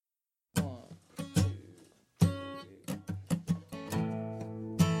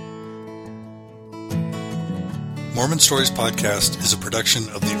Mormon Stories Podcast is a production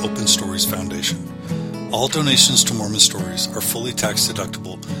of the Open Stories Foundation. All donations to Mormon Stories are fully tax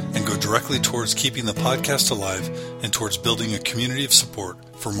deductible and go directly towards keeping the podcast alive and towards building a community of support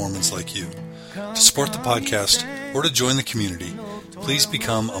for Mormons like you. To support the podcast or to join the community, please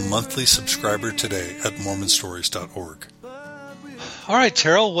become a monthly subscriber today at mormonstories.org. All right,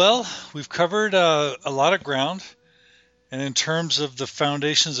 Terryl. Well, we've covered a lot of ground. And in terms of the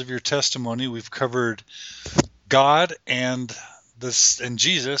foundations of your testimony, we've covered God and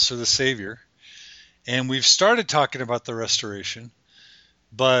Jesus, or the Savior. And we've started talking about the restoration.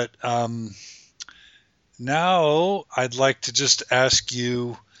 But now I'd like to just ask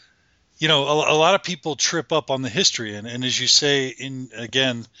you, a lot of people trip up on the history. And as you say, in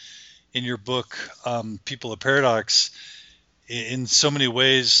your book, People of Paradox, in so many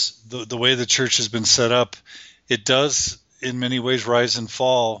ways, the way the church has been set up, it does in many ways rise and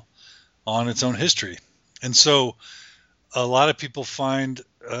fall on its own history. And so a lot of people find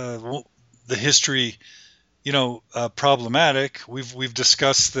the history, problematic. We've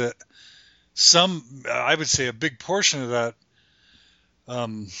discussed that I would say a big portion of that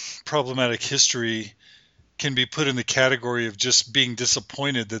problematic history can be put in the category of just being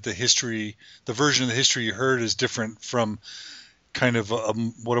disappointed that the version of the history you heard is different from kind of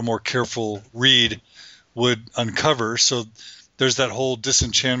what a more careful read would uncover. So there's that whole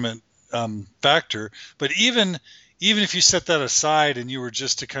disenchantment factor. But even if you set that aside and you were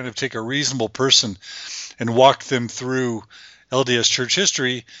just to kind of take a reasonable person and walk them through LDS church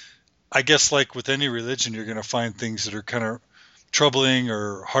history, I guess like with any religion, you're going to find things that are kind of troubling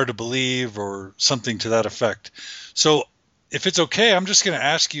or hard to believe or something to that effect. So if it's okay, I'm just going to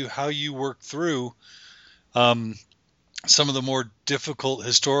ask you how you work through some of the more difficult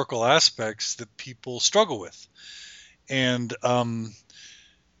historical aspects that people struggle with. And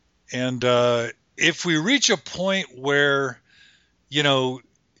if we reach a point where, the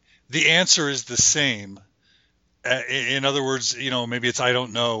answer is the same, in other words, maybe it's I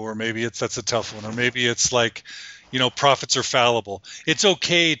don't know, or maybe that's a tough one, or maybe it's like, prophets are fallible. It's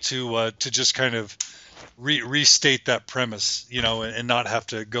okay to just kind of restate that premise, and not have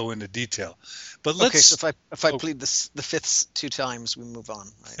to go into detail. But let's. Okay, so if I plead the fifth two times, we move on.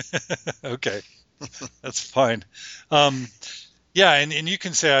 Right? Okay, that's fine. Yeah, and you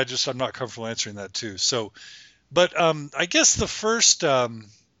can say I'm not comfortable answering that too. So, but I guess the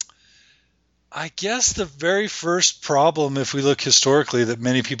very first problem, if we look historically, that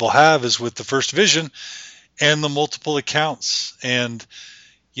many people have is with the first vision and the multiple accounts. And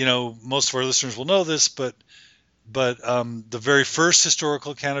most of our listeners will know this, but the very first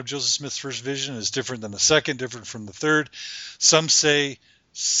historical account of Joseph Smith's first vision is different than the second, different from the third. Some say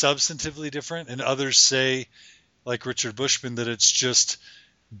substantively different, and others say, like Richard Bushman, that it's just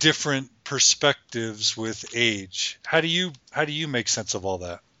different perspectives with age. How do you make sense of all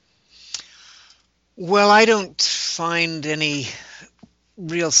that? Well, I don't find any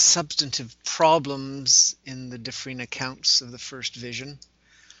real substantive problems in the differing accounts of the first vision.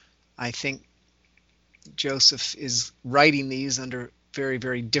 I think Joseph is writing these under very,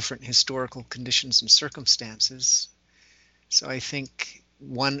 very different historical conditions and circumstances. So I think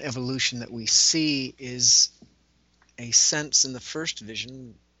one evolution that we see is a sense in the first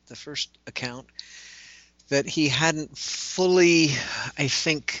vision, the first account, that he hadn't fully, I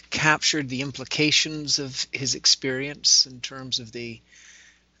think, captured the implications of his experience in terms of the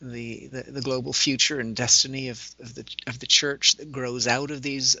global future and destiny of the church that grows out of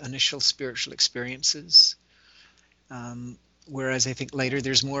these initial spiritual experiences. Whereas I think later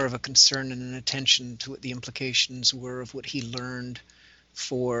there's more of a concern and an attention to what the implications were of what he learned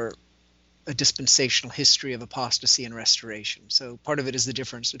for a dispensational history of apostasy and restoration. So part of it is the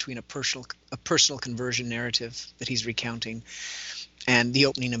difference between a personal conversion narrative that he's recounting and the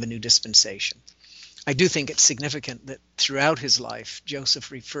opening of a new dispensation. I do think it's significant that throughout his life,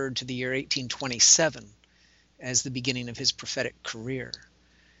 Joseph referred to the year 1827 as the beginning of his prophetic career.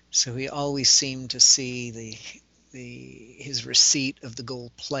 So he always seemed to see his receipt of the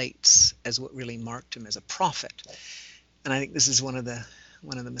gold plates as what really marked him as a prophet. And I think this is one of the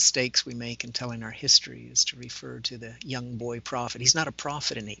mistakes we make in telling our history, is to refer to the young boy prophet. He's not a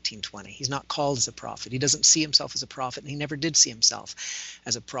prophet in 1820. He's not called as a prophet. He doesn't see himself as a prophet, and he never did see himself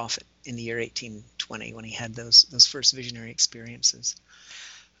as a prophet in the year 1820 when he had those first visionary experiences.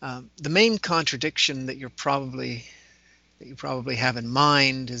 The main contradiction that you probably have in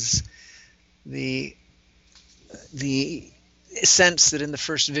mind is the sense that in the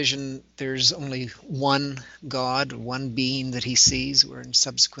first vision there's only one God, one being that he sees, where in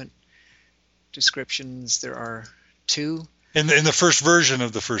subsequent descriptions there are two. In the first version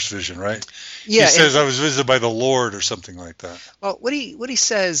of the first vision, right? He Yeah, says, "I was visited by the Lord," or something like that. well, what he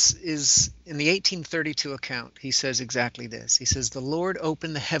says is in the 1832 account. He says exactly this. He says, "The Lord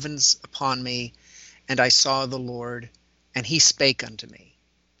opened the heavens upon me, and I saw the Lord, and he spake unto me."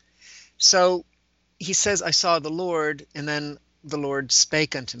 So he says, "I saw the Lord, and then the Lord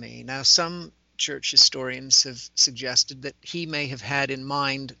spake unto me." Now, some church historians have suggested that he may have had in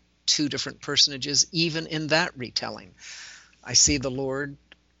mind two different personages, even in that retelling. I see the Lord,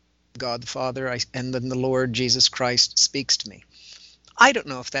 God the Father, and then the Lord Jesus Christ speaks to me. I don't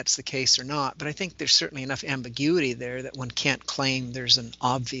know if that's the case or not, but I think there's certainly enough ambiguity there that one can't claim there's an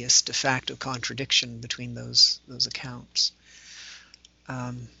obvious de facto contradiction between those accounts.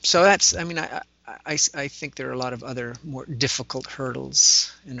 So that's, I mean, I think there are a lot of other more difficult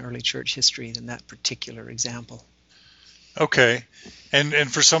hurdles in early church history than that particular example. Okay,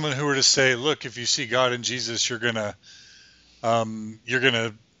 and for someone who were to say, "Look, if you see God in Jesus, you're gonna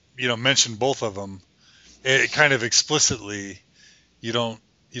mention both of them," it kind of explicitly, you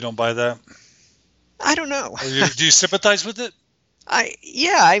don't buy that? I don't know. Or do you sympathize with it? I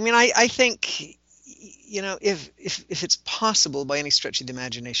think, if it's possible by any stretch of the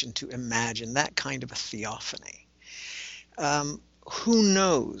imagination to imagine that kind of a theophany, who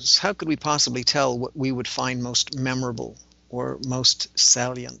knows? How could we possibly tell what we would find most memorable or most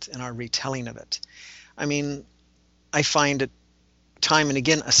salient in our retelling of it? I mean, I find it time and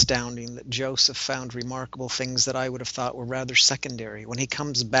again astounding that Joseph found remarkable things that I would have thought were rather secondary. When he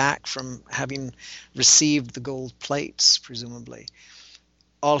comes back from having received the gold plates, presumably,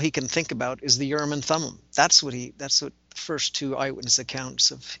 all he can think about is the Urim and Thummim. That's what the first two eyewitness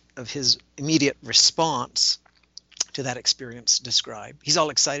accounts of his immediate response to that experience describe. He's all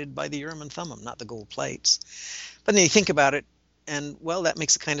excited by the Urim and Thummim, not the gold plates. But then you think about it, and well, that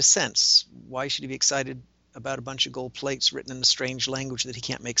makes a kind of sense. Why should he be excited about a bunch of gold plates written in a strange language that he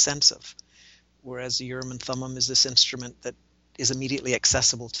can't make sense of? Whereas the Urim and Thummim is this instrument that is immediately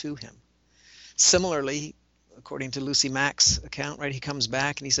accessible to him. Similarly, according to Lucy Mack's account, right, he comes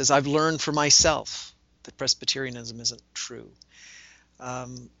back and he says, "I've learned for myself that Presbyterianism isn't true."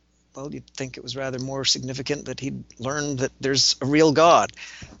 Well, you'd think it was rather more significant that he'd learned that there's a real God.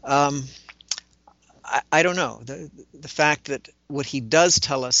 I don't know. The fact that what he does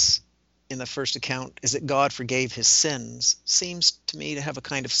tell us in the first account is that God forgave his sins seems to me to have a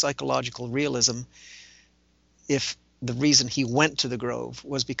kind of psychological realism if the reason he went to the grove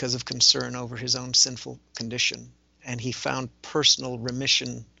was because of concern over his own sinful condition, and he found personal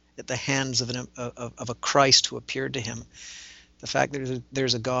remission at the hands of a Christ who appeared to him. The fact that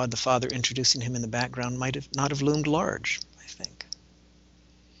there's a God, the Father, introducing him in the background might not have loomed large, I think.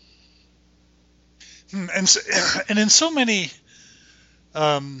 And in so many,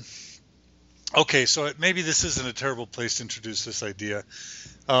 okay, so maybe this isn't a terrible place to introduce this idea.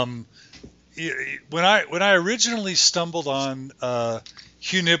 When I originally stumbled on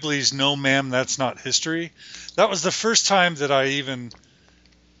Hugh Nibley's "No, Ma'am, That's Not History," that was the first time that I even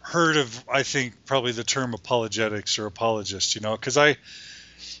heard of, I think, probably the term apologetics or apologist, because I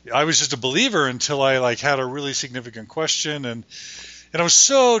was just a believer until I had a really significant question, and I was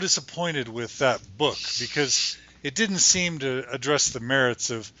so disappointed with that book because it didn't seem to address the merits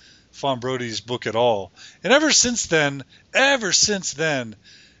of Fawn Brody's book at all. And ever since then,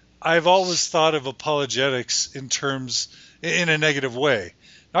 I've always thought of apologetics in a negative way.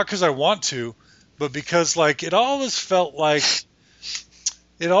 Not because I want to, but because it always felt like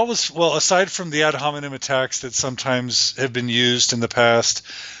aside from the ad hominem attacks that sometimes have been used in the past,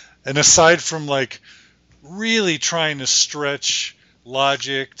 and aside from really trying to stretch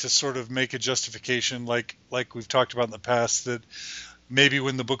logic to sort of make a justification, like we've talked about in the past, that maybe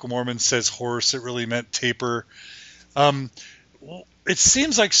when the Book of Mormon says horse, it really meant taper. It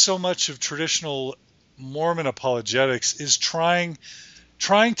seems like so much of traditional Mormon apologetics is trying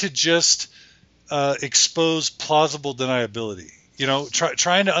to just expose plausible deniability.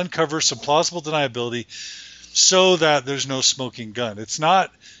 Trying to uncover some plausible deniability so that there's no smoking gun. It's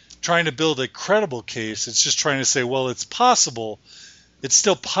not trying to build a credible case. It's just trying to say, well, it's possible. It's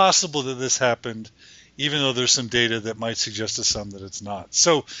still possible that this happened, even though there's some data that might suggest to some that it's not.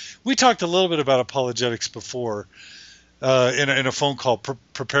 So we talked a little bit about apologetics before in a phone call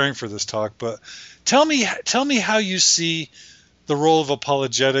preparing for this talk. But tell me how you see the role of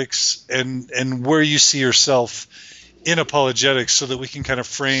apologetics and where you see yourself in apologetics, so that we can kind of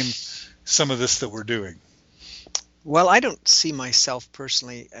frame some of this that we're doing. Well, I don't see myself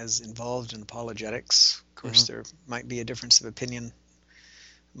personally as involved in apologetics. Of course, there might be a difference of opinion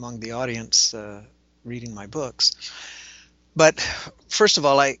among the audience reading my books. But first of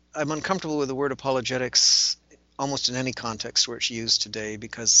all, I'm uncomfortable with the word apologetics almost in any context where it's used today,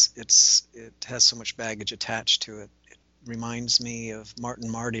 because it has so much baggage attached to it. It reminds me of Martin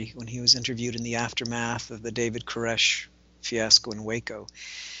Marty when he was interviewed in the aftermath of the David Koresh fiasco in Waco.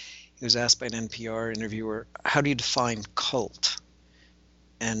 He was asked by an NPR interviewer, "How do you define cult?"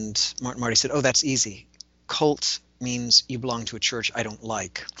 And Martin Marty said, "Oh, that's easy. Cult means you belong to a church I don't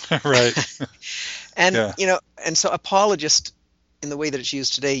like." Right. And Yeah. and so apologist, in the way that it's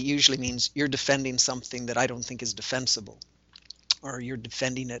used today, usually means you're defending something that I don't think is defensible, or you're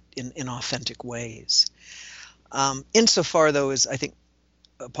defending it in authentic ways. Insofar, though, as I think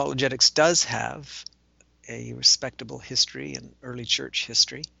apologetics does have a respectable history in early church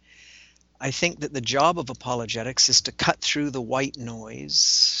history, I think that the job of apologetics is to cut through the white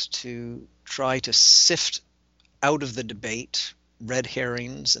noise, to try to sift out of the debate red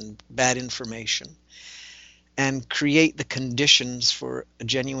herrings and bad information, and create the conditions for a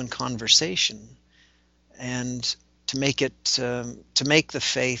genuine conversation, and to make the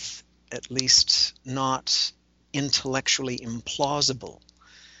faith at least not intellectually implausible.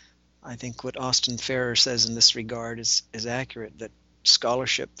 I think what Austin Farrer says in this regard is accurate, that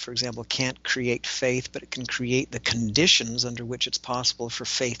scholarship, for example, can't create faith, but it can create the conditions under which it's possible for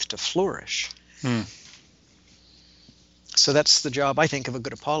faith to flourish. So that's the job, I think, of a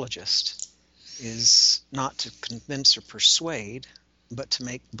good apologist, is not to convince or persuade, but to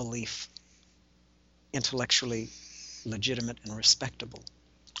make belief intellectually legitimate and respectable,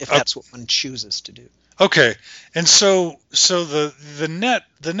 if that's what one chooses to do. Okay, and so the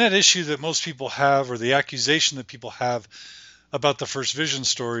net issue that most people have, or the accusation that people have about the first vision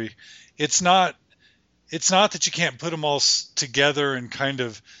story, it's not that you can't put them all together and kind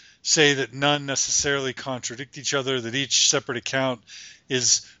of say that none necessarily contradict each other, that each separate account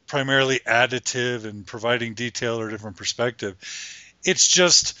is primarily additive and providing detail or different perspective. It's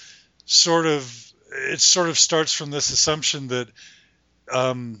just sort of starts from this assumption that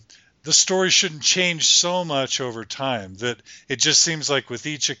the story shouldn't change so much over time, that it just seems like with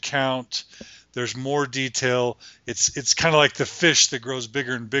each account there's more detail. It's kind of like the fish that grows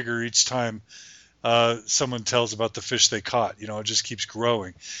bigger and bigger each time someone tells about the fish they caught. It just keeps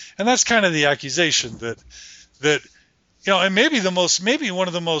growing, and that's kind of the accusation that and maybe one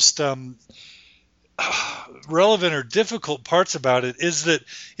of the most relevant or difficult parts about it is that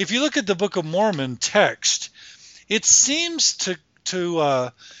if you look at the Book of Mormon text, it seems to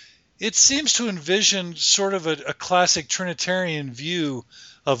envision sort of a classic Trinitarian view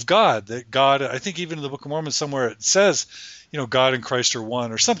of God, that God, I think even in the Book of Mormon somewhere it says, God and Christ are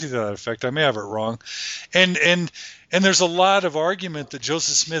one, or something to that effect. I may have it wrong. And there's a lot of argument that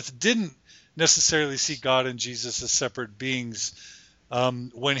Joseph Smith didn't necessarily see God and Jesus as separate beings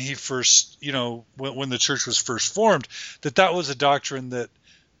when he first, when the church was first formed, that was a doctrine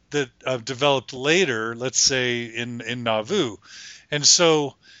that developed later, let's say in Nauvoo. And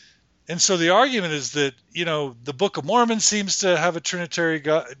so the argument is that, the Book of Mormon seems to have a Trinitary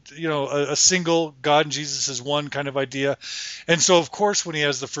God, a single God and Jesus as one kind of idea. And so, of course, when he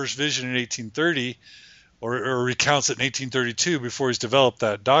has the first vision in 1830, or recounts it in 1832 before he's developed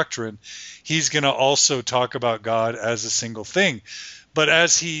that doctrine, he's going to also talk about God as a single thing. But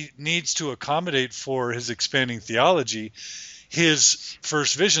as he needs to accommodate for his expanding theology, his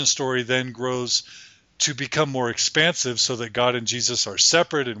first vision story then grows to become more expansive, so that God and Jesus are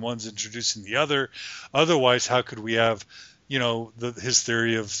separate and one's introducing the other. Otherwise, how could we have, his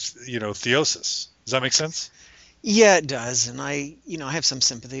theory of, theosis? Does that make sense? Yeah, it does. And I have some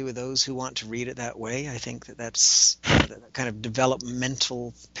sympathy with those who want to read it that way. I think that's that kind of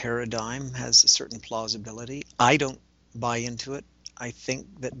developmental paradigm has a certain plausibility. I don't buy into it. I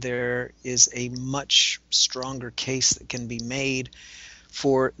think that there is a much stronger case that can be made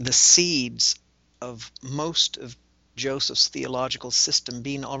for the seeds of most of Joseph's theological system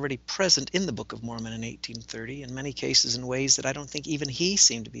being already present in the Book of Mormon in 1830, in many cases in ways that I don't think even he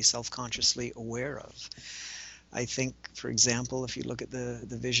seemed to be self-consciously aware of. I think, for example, if you look at the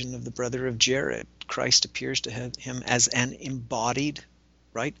vision of the brother of Jared, Christ appears to him as an embodied,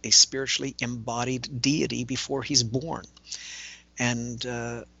 right, a spiritually embodied deity before he's born, and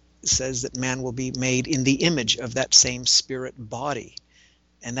says that man will be made in the image of that same spirit body.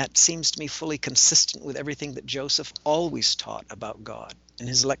 And that seems to me fully consistent with everything that Joseph always taught about God in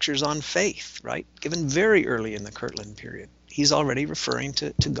his lectures on faith, right? Given very early in the Kirtland period. He's already referring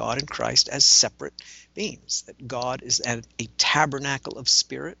to God and Christ as separate beings, that God is a tabernacle of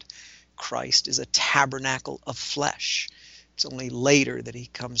spirit, Christ is a tabernacle of flesh. It's only later that he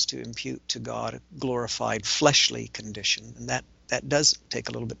comes to impute to God a glorified fleshly condition, and that does take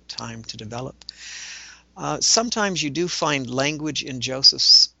a little bit of time to develop. Sometimes you do find language in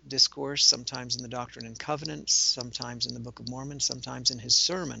Joseph's discourse, sometimes in the Doctrine and Covenants, sometimes in the Book of Mormon, sometimes in his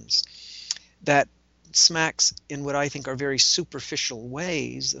sermons, that smacks in what I think are very superficial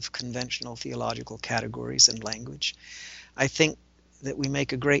ways of conventional theological categories and language. I think that we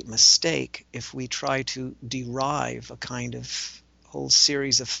make a great mistake if we try to derive a kind of whole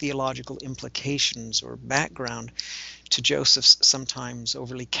series of theological implications or background to Joseph's sometimes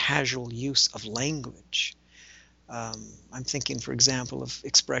overly casual use of language. I'm thinking, for example, of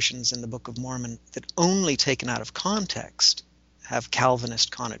expressions in the Book of Mormon that only taken out of context have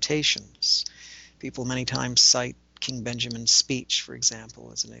Calvinist connotations. People many times cite King Benjamin's speech, for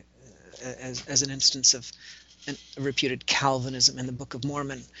example, as an instance of a reputed Calvinism in the Book of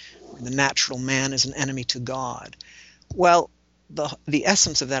Mormon, where the natural man is an enemy to God. Well, the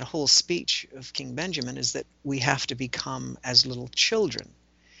essence of that whole speech of King Benjamin is that we have to become as little children.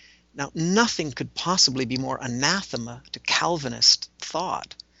 Now, nothing could possibly be more anathema to Calvinist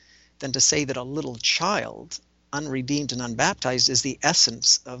thought than to say that a little child, unredeemed and unbaptized, is the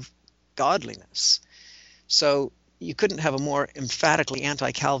essence of godliness. So you couldn't have a more emphatically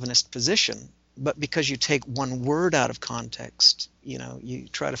anti-Calvinist position, but because you take one word out of context, you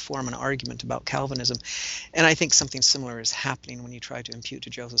try to form an argument about Calvinism. And I think something similar is happening when you try to impute to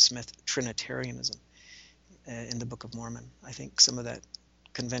Joseph Smith Trinitarianism in the Book of Mormon. I think some of that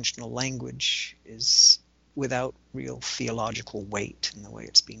conventional language is without real theological weight in the way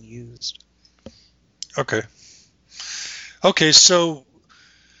it's being used. Okay, so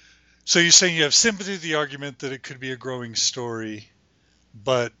you're saying you have sympathy with the argument that it could be a growing story,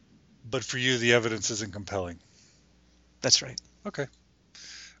 but for you the evidence isn't compelling. That's right. Okay.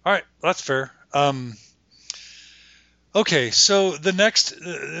 All right, that's fair. Okay, so the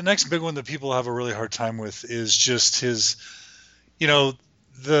next big one that people have a really hard time with is just his,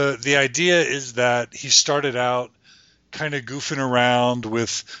 the idea is that he started out kind of goofing around with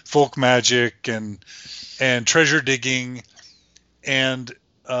folk magic and treasure digging, and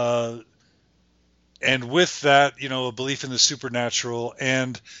with that, a belief in the supernatural,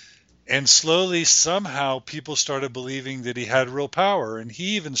 and slowly somehow people started believing that he had real power, and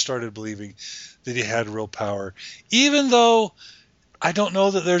he even started believing that he had real power, even though I don't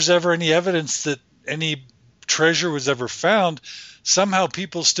know that there's ever any evidence that any treasure was ever found. Somehow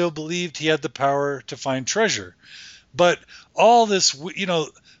people still believed he had the power to find treasure. But all this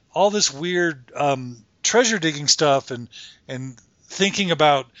weird treasure digging stuff and thinking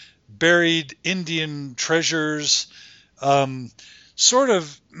about buried Indian treasures sort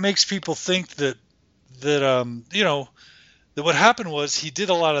of makes people think that what happened was he did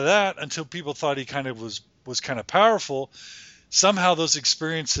a lot of that until people thought he kind of was kind of powerful. Somehow those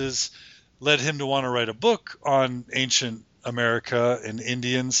experiences led him to want to write a book on ancient America and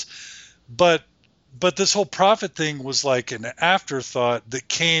Indians, but this whole prophet thing was like an afterthought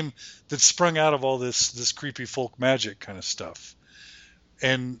that sprung out of all this creepy folk magic kind of stuff.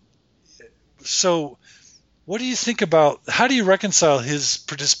 And so what do you think about, how do you reconcile his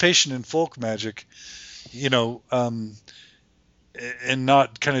participation in folk magic, and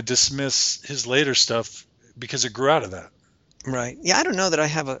not kind of dismiss his later stuff because it grew out of that? Right. Yeah, I don't know that I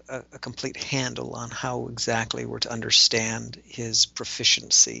have a complete handle on how exactly we're to understand his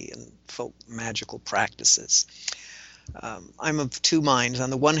proficiency in folk magical practices. I'm of two minds.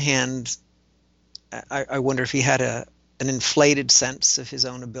 On the one hand, I wonder if he had an inflated sense of his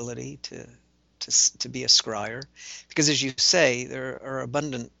own ability to be a scryer, because, as you say, there are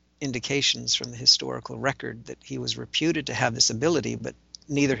abundant indications from the historical record that he was reputed to have this ability, but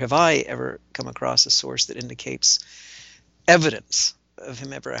neither have I ever come across a source that indicates evidence of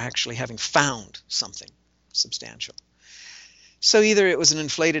him ever actually having found something substantial. So either it was an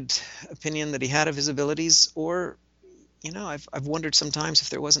inflated opinion that he had of his abilities, or I've wondered sometimes if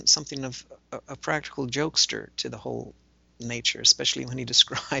there wasn't something of a practical jokester to the whole nature, especially when he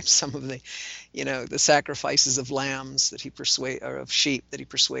describes some of the the sacrifices of lambs that he or of sheep that he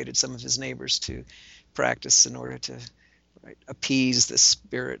persuaded some of his neighbors to practice in order to appease the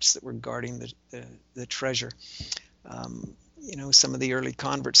spirits that were guarding the treasure. Some of the early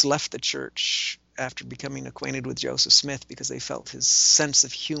converts left the church after becoming acquainted with Joseph Smith because they felt his sense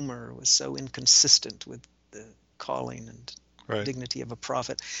of humor was so inconsistent with the calling and dignity of a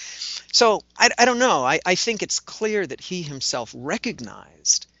prophet. So I don't know. I think it's clear that he himself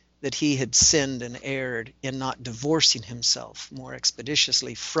recognized that he had sinned and erred in not divorcing himself more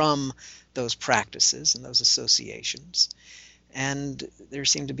expeditiously from those practices and those associations. And there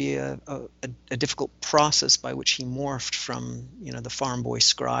seemed to be a difficult process by which he morphed from the farm boy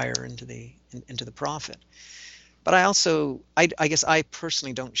scryer into the prophet. But I guess I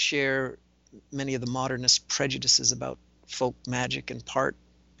personally don't share many of the modernist prejudices about folk magic, in part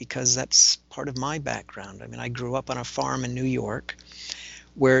because that's part of my background. I mean, I grew up on a farm in New York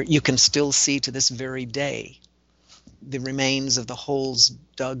where you can still see to this very day the remains of the holes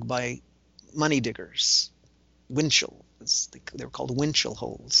dug by money diggers. Winchell, they were called Winchell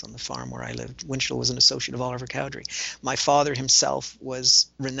holes on the farm where I lived. Winchell was an associate of Oliver Cowdery. My father himself was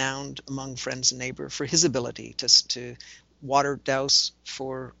renowned among friends and neighbors for his ability to water douse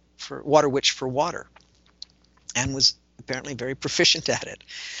for water witch for water, and was apparently very proficient at it.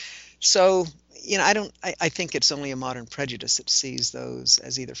 So, I think it's only a modern prejudice that sees those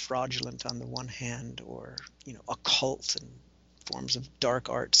as either fraudulent on the one hand or, occult and forms of dark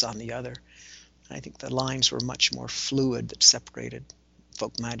arts on the other. And I think the lines were much more fluid that separated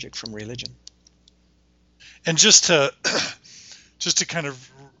folk magic from religion. And just to kind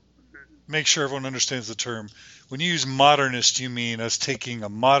of make sure everyone understands the term, when you use modernist, you mean us taking a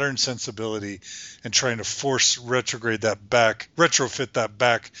modern sensibility and trying to retrofit that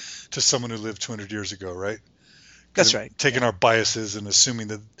back to someone who lived 200 years ago, right? That's right. Taking our biases and assuming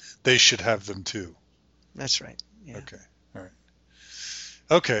that they should have them too. That's right. Yeah. Okay. All right.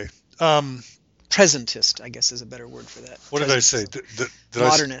 Okay. Presentist, I guess, is a better word for that. What did I say?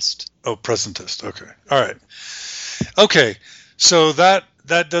 Modernist. Presentist. Okay. All right. Okay. So that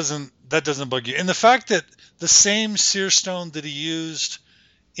doesn't bug you. And the fact that the same seer stone that he used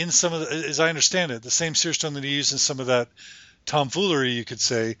in some of the, as I understand it, the same seer stone that he used in some of that tomfoolery, you could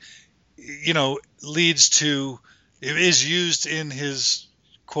say, leads to, it is used in his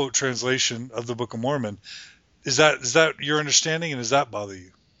quote translation of the Book of Mormon. Is that your understanding, and does that bother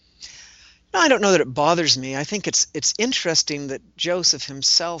you? No, I don't know that it bothers me. I think it's interesting that Joseph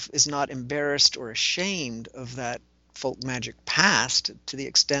himself is not embarrassed or ashamed of that folk magic past, to the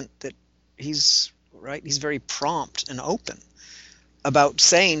extent that he's very prompt and open about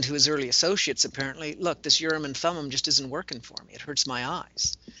saying to his early associates, apparently, look, this Urim and Thummim just isn't working for me. It hurts my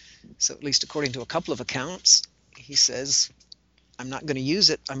eyes. So at least according to a couple of accounts, he says, I'm not going to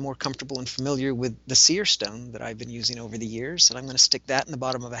use it. I'm more comfortable and familiar with the seer stone that I've been using over the years, and I'm going to stick that in the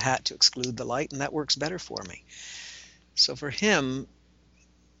bottom of a hat to exclude the light, and that works better for me. So for him,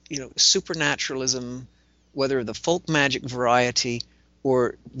 supernaturalism, whether the folk magic variety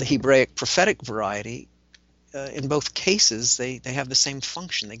or the Hebraic prophetic variety, in both cases, they have the same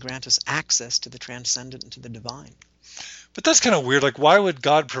function. They grant us access to the transcendent and to the divine. But that's kind of weird. Like, why would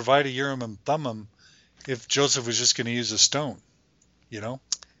God provide a Urim and Thummim if Joseph was just going to use a stone? Well,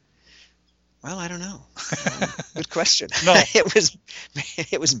 I don't know. Good question. No, it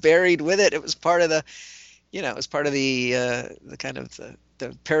was buried with it. It was part of the, the kind of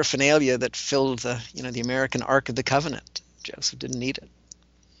the paraphernalia that filled the American Ark of the Covenant. Joseph didn't need it.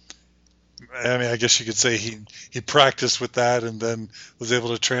 I mean, I guess you could say he practiced with that and then was able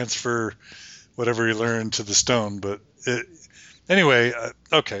to transfer whatever he learned to the stone. But anyway,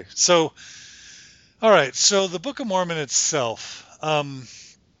 okay. So, all right. So the Book of Mormon itself, Grant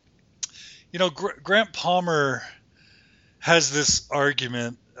Palmer has this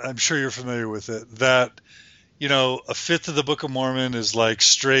argument, I'm sure you're familiar with it, that, a fifth of the Book of Mormon is like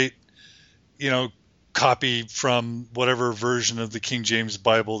straight, copy from whatever version of the King James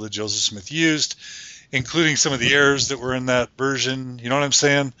Bible that Joseph Smith used, including some of the errors that were in that version. You know what I'm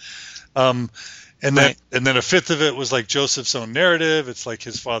saying? And then a fifth of it was like Joseph's own narrative. It's like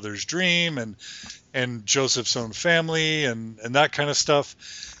his father's dream and Joseph's own family and that kind of stuff.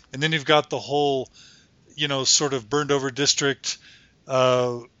 And then you've got the whole, sort of burned over district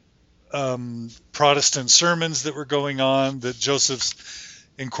Protestant sermons that were going on that Joseph's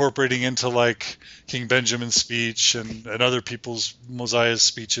incorporating into like King Benjamin's speech and other people's Mosiah's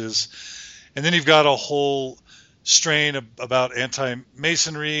speeches. And then you've got a whole strain about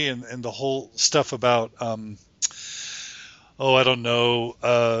anti-Masonry and the whole stuff about, the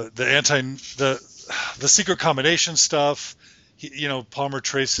secret combination stuff. Palmer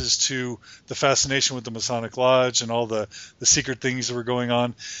traces to the fascination with the Masonic Lodge and all the secret things that were going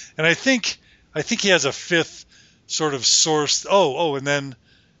on. And I think he has a fifth sort of source. And then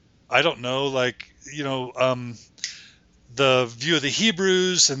I don't know, the view of the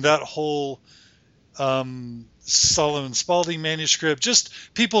Hebrews and that whole Solomon Spalding manuscript, just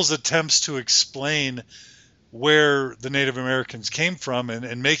people's attempts to explain where the Native Americans came from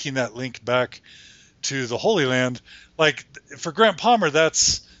and making that link back to the Holy Land. Like for Grant Palmer,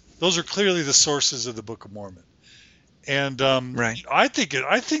 those are clearly the sources of the Book of Mormon. And right. I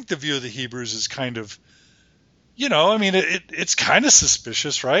think the view of the Hebrews is kind of, it's kind of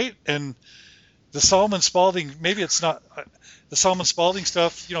suspicious, right? And the Solomon Spalding, maybe it's not the Solomon Spalding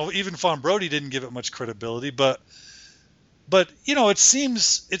stuff. Even Fawn Brody didn't give it much credibility, but it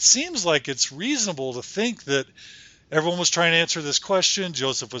seems like it's reasonable to think that everyone was trying to answer this question.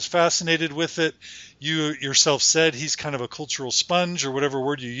 Joseph was fascinated with it. You yourself said he's kind of a cultural sponge, or whatever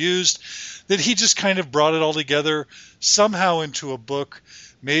word you used, that he just kind of brought it all together somehow into a book.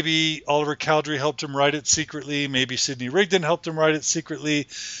 Maybe Oliver Cowdery helped him write it secretly. Maybe Sidney Rigdon helped him write it secretly.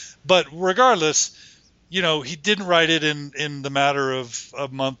 But regardless, he didn't write it in the matter of a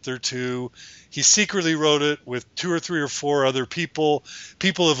month or two. He secretly wrote it with 2 or 3 or 4 other people.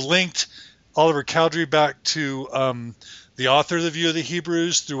 People have linked Oliver Cowdery back to the author of the View of the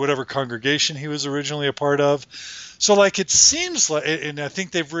Hebrews through whatever congregation he was originally a part of. So it seems like, and I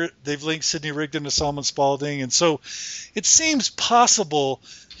think they've linked Sidney Rigdon to Solomon Spaulding, and so it seems possible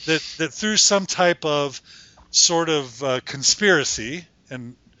that through some type of sort of conspiracy,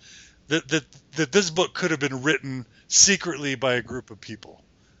 and that this book could have been written secretly by a group of people.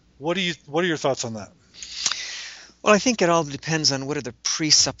 What are your thoughts on that? Well, I think it all depends on what are the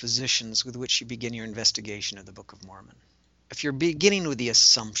presuppositions with which you begin your investigation of the Book of Mormon. If you're beginning with the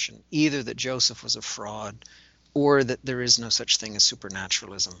assumption either that Joseph was a fraud or that there is no such thing as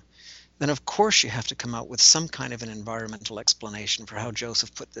supernaturalism, then of course you have to come out with some kind of an environmental explanation for how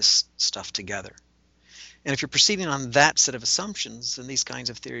Joseph put this stuff together. And if you're proceeding on that set of assumptions, then these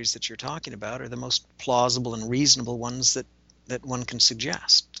kinds of theories that you're talking about are the most plausible and reasonable ones that one can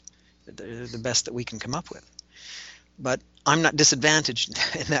suggest. They're the best that we can come up with. But I'm not disadvantaged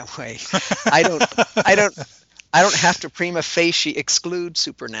in that way. I don't have to prima facie exclude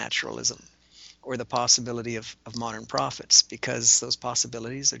supernaturalism or the possibility of modern prophets, because those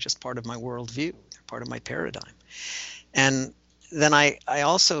possibilities are just part of my worldview. They're part of my paradigm. And then I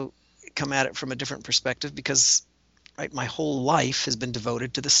also come at it from a different perspective because my whole life has been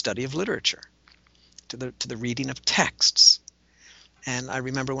devoted to the study of literature, to the reading of texts. And I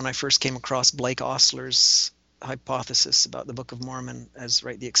remember when I first came across Blake Ostler's hypothesis about the Book of Mormon as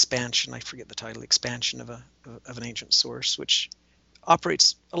the expansion, I forget the title, expansion of an ancient source, which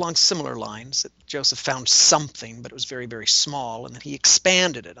operates along similar lines, that Joseph found something, but it was very, very small, and that he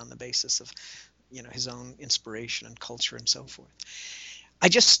expanded it on the basis of his own inspiration and culture and so forth. I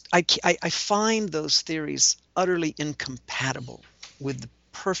find those theories utterly incompatible with the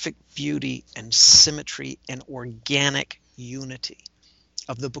perfect beauty and symmetry and organic unity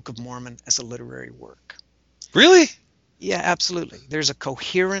of the Book of Mormon as a literary work. Really? Yeah, absolutely. There's a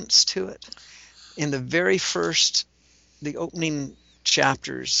coherence to it. In the opening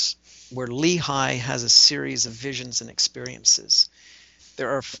chapters, where Lehi has a series of visions and experiences,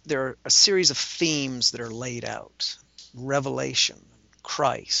 there are a series of themes that are laid out: revelation,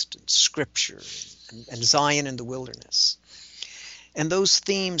 Christ, and Scripture, and Zion in the wilderness. And those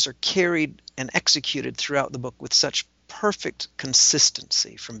themes are carried and executed throughout the book with such perfect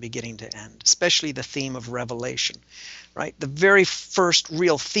consistency from beginning to end, especially the theme of revelation, right? The very first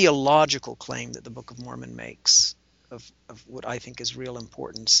real theological claim that the Book of Mormon makes of what I think is real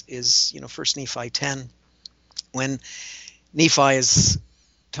importance is, 1 Nephi 10, when Nephi is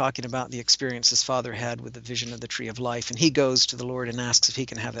talking about the experience his father had with the vision of the tree of life, and he goes to the Lord and asks if he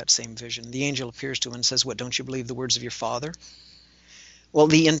can have that same vision. The angel appears to him and says, "What, don't you believe the words of your father?" Well,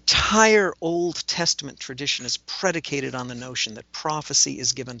 the entire Old Testament tradition is predicated on the notion that prophecy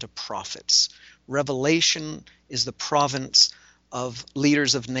is given to prophets. Revelation is the province of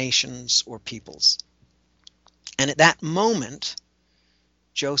leaders of nations or peoples. And at that moment,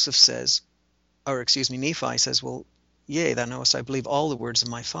 Nephi says, "Well, yea, thou knowest I believe all the words of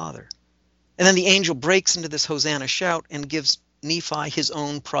my father." And then the angel breaks into this Hosanna shout and gives Nephi his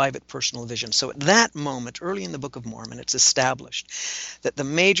own private personal vision. So at that moment, early in the Book of Mormon, it's established that the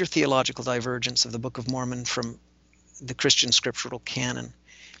major theological divergence of the Book of Mormon from the Christian scriptural canon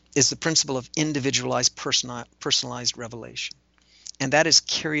is the principle of individualized, personalized revelation. And that is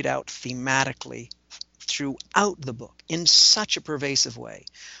carried out thematically throughout the book in such a pervasive way.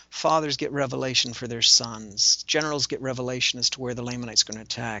 Fathers get revelation for their sons. Generals get revelation as to where the Lamanites are going to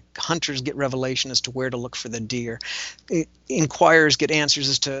attack. Hunters get revelation as to where to look for the deer. Inquirers get answers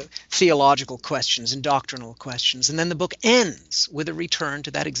as to theological questions and doctrinal questions. And then the book ends with a return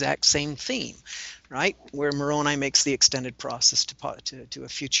to that exact same theme, right? Where Moroni makes the extended process to a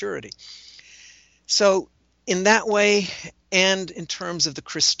futurity. So in that way, and in terms of the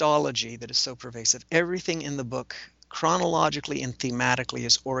Christology that is so pervasive, everything in the book chronologically and thematically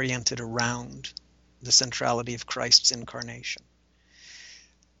is oriented around the centrality of Christ's incarnation.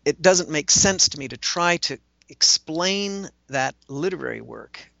 It doesn't make sense to me to try to explain that literary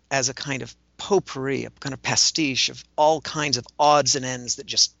work as a kind of potpourri, a kind of pastiche of all kinds of odds and ends that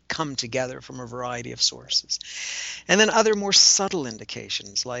just come together from a variety of sources. And then other more subtle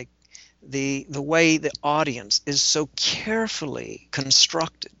indications, like the way the audience is so carefully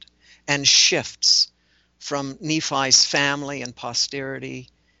constructed and shifts from Nephi's family and posterity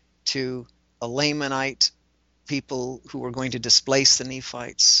to a Lamanite people who were going to displace the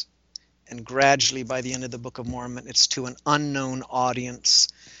Nephites. And gradually, by the end of the Book of Mormon, it's to an unknown audience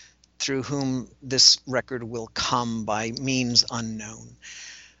through whom this record will come by means unknown.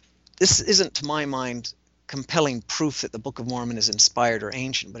 This isn't, to my mind, compelling proof that the Book of Mormon is inspired or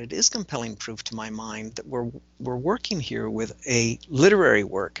ancient, but it is compelling proof to my mind that we're working here with a literary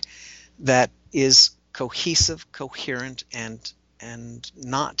work that is cohesive, coherent, and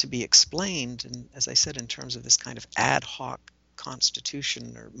not to be explained, and as I said, in terms of this kind of ad hoc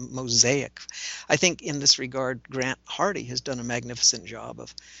constitution or mosaic. I think in this regard, Grant Hardy has done a magnificent job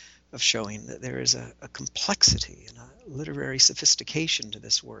of showing that there is a complexity and a literary sophistication to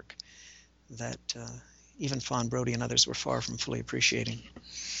this work that even Fawn Brodie and others were far from fully appreciating.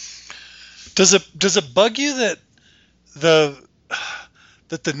 Does it bug you that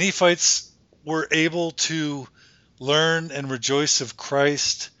the Nephites were able to learn and rejoice of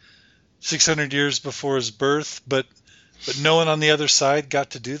Christ 600 years before his birth, but no one on the other side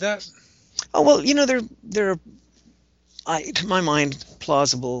got to do that? Oh, well, there are, to my mind,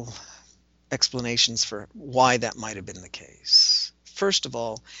 plausible explanations for why that might have been the case. First of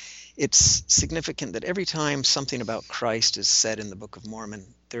all, it's significant that every time something about Christ is said in the Book of Mormon,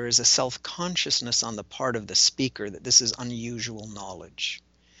 there is a self-consciousness on the part of the speaker that this is unusual knowledge.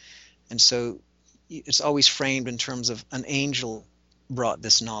 And so it's always framed in terms of an angel brought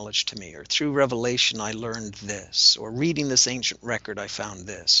this knowledge to me, or through revelation I learned this, or reading this ancient record I found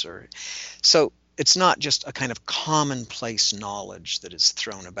this. So it's not just a kind of commonplace knowledge that is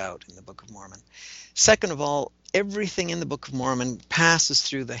thrown about in the Book of Mormon. Second of all, everything in the Book of Mormon passes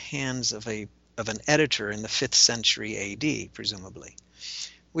through the hands of an editor in the 5th century AD, presumably,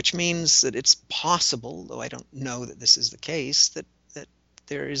 which means that it's possible, though I don't know that this is the case, that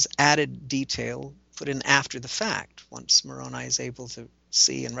there is added detail put in after the fact, once Moroni is able to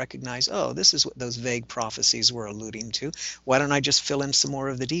see and recognize, oh, this is what those vague prophecies were alluding to. Why don't I just fill in some more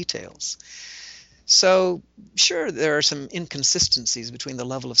of the details? So, sure, there are some inconsistencies between the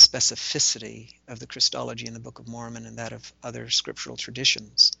level of specificity of the Christology in the Book of Mormon and that of other scriptural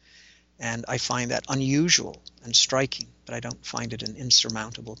traditions. And I find that unusual and striking, but I don't find it an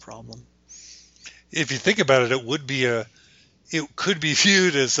insurmountable problem. If you think about it, it could be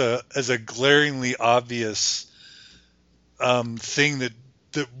viewed as a glaringly obvious thing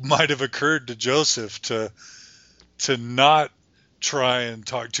that might have occurred to Joseph to not try and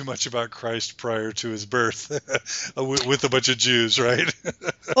talk too much about Christ prior to his birth with a bunch of Jews, right?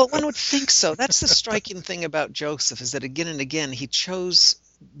 Well, one would think so. That's the striking thing about Joseph, is that again and again he chose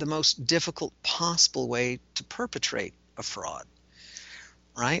the most difficult possible way to perpetrate a fraud,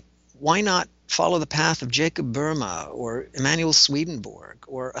 right? Why not follow the path of Jacob Burma or Emanuel Swedenborg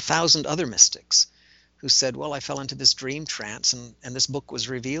or 1,000 other mystics who said, well, I fell into this dream trance and this book was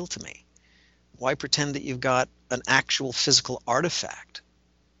revealed to me? Why pretend that you've got an actual physical artifact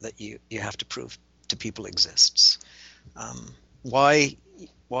that you have to prove to people exists? Why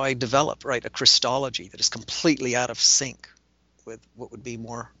develop, right, a Christology that is completely out of sync with what would be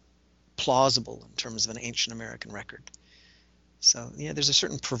more plausible in terms of an ancient American record? So, yeah, there's a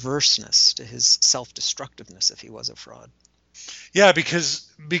certain perverseness to his self-destructiveness if he was a fraud. Yeah,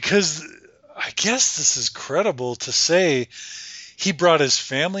 because I guess this is credible to say he brought his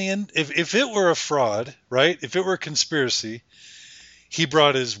family in. If it were a fraud, right, if it were a conspiracy, he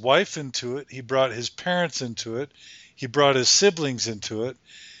brought his wife into it. He brought his parents into it. He brought his siblings into it.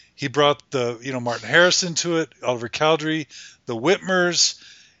 He brought Martin Harris into it, Oliver Cowdery, the Whitmers,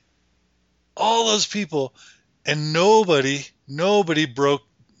 all those people, and nobody broke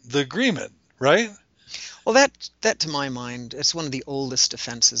the agreement, right? Well, that to my mind, it's one of the oldest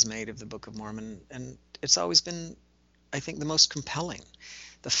defenses made of the Book of Mormon, and it's always been, I think, the most compelling.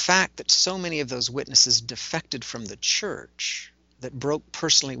 The fact that so many of those witnesses defected from the church, that broke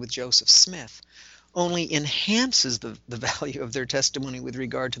personally with Joseph Smith, only enhances the value of their testimony with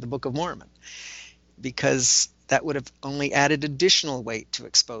regard to the Book of Mormon, because that would have only added additional weight to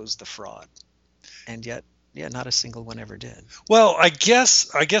expose the fraud. And yet, yeah, not a single one ever did. Well, I guess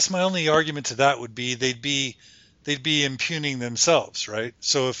my only argument to that would be they'd be impugning themselves, right?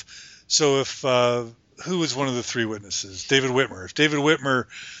 So if who was one of the three witnesses? David Whitmer. If David Whitmer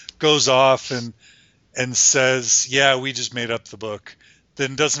goes off and says, yeah, we just made up the book,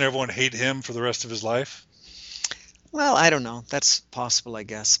 then doesn't everyone hate him for the rest of his life? Well, I don't know. That's possible, I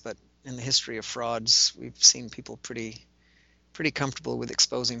guess. But in the history of frauds, we've seen people pretty comfortable with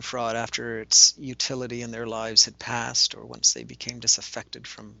exposing fraud after its utility in their lives had passed, or once they became disaffected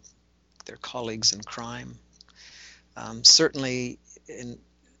from their colleagues in crime. Certainly,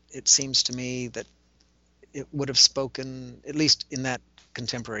 it seems to me that it would have spoken, at least in that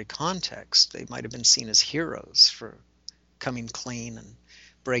contemporary context, they might have been seen as heroes for coming clean and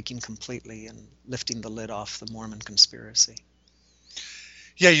breaking completely and lifting the lid off the Mormon conspiracy.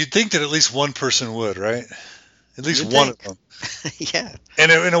 Yeah, you'd think that at least one person would, right? At least You'd one think. of them. Yeah.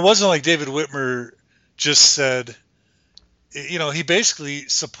 And it wasn't like David Whitmer just said, he basically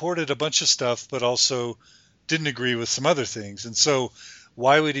supported a bunch of stuff, but also didn't agree with some other things. And so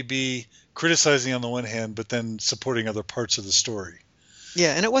why would he be criticizing on the one hand, but then supporting other parts of the story?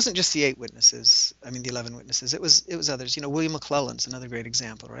 Yeah, and it wasn't just the 8 witnesses. I mean, the 11 witnesses. It was others. William McClellan's another great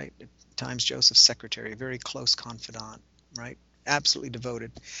example, right? At times Joseph's secretary, a very close confidant, right? Absolutely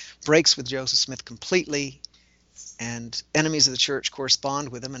devoted. Breaks with Joseph Smith completely, and enemies of the church correspond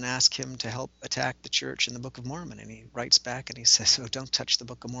with him and ask him to help attack the church in the Book of Mormon. And he writes back and he says, "Oh, don't touch the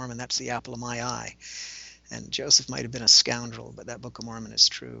Book of Mormon. That's the apple of my eye." And Joseph might have been a scoundrel, but that Book of Mormon is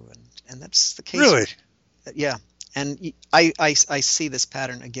true. And that's the case. Really? Yeah. And I see this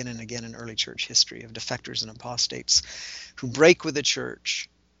pattern again and again in early church history of defectors and apostates who break with the church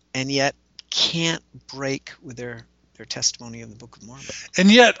and yet can't break with their testimony of the Book of Mormon.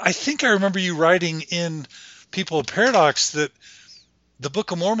 And yet, I think I remember you writing in People of Paradox that the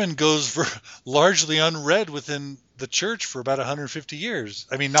Book of Mormon goes largely unread within the church for about 150 years.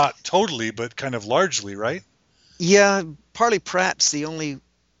 I mean, not totally, but kind of largely, right? Yeah, Parley Pratt's the only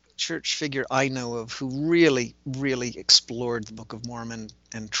church figure I know of who really, really explored the Book of Mormon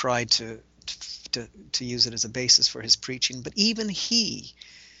and tried to use it as a basis for his preaching. But even he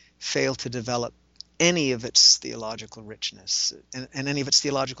failed to develop any of its theological richness and any of its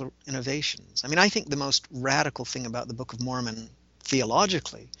theological innovations. I mean, I think the most radical thing about the Book of Mormon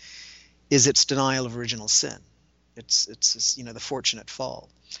theologically is its denial of original sin. It's the fortunate fall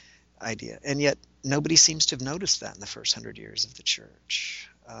idea. And yet nobody seems to have noticed that in the first 100 years of the church.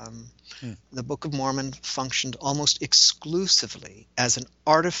 The Book of Mormon functioned almost exclusively as an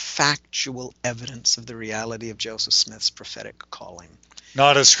artifactual evidence of the reality of Joseph Smith's prophetic calling.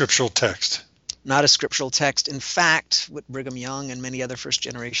 Not a scriptural text. Not a scriptural text. In fact, what Brigham Young and many other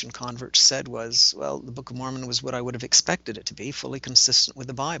first-generation converts said was, well, the Book of Mormon was what I would have expected it to be, fully consistent with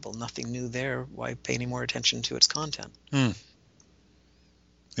the Bible. Nothing new there. Why pay any more attention to its content?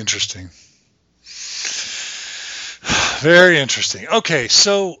 Interesting. Very interesting. Okay,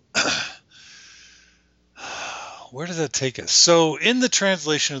 so where did that take us? So in the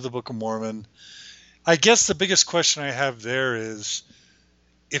translation of the Book of Mormon, I guess the biggest question I have there is,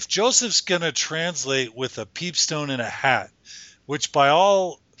 if Joseph's going to translate with a peepstone and a hat, which by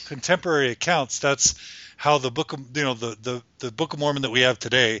all contemporary accounts, that's how the Book of, the Book of Mormon that we have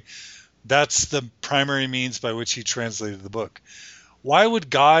today, that's the primary means by which he translated the book. Why would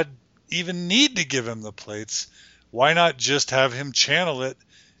God even need to give him the plates? Why not just have him channel it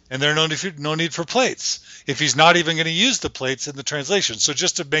and there are no need for plates if he's not even going to use the plates in the translation? So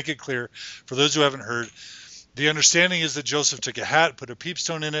just to make it clear, for those who haven't heard, the understanding is that Joseph took a hat, put a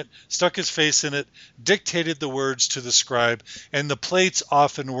peepstone in it, stuck his face in it, dictated the words to the scribe, and the plates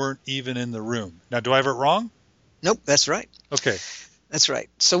often weren't even in the room. Now, do I have it wrong? Nope, that's right. Okay. That's right.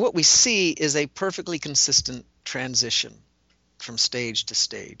 So what we see is a perfectly consistent transition from stage to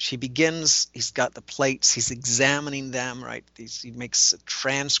stage. He begins, he's got the plates, he's examining them, right? He makes a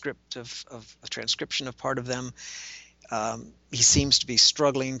transcription of part of them. He seems to be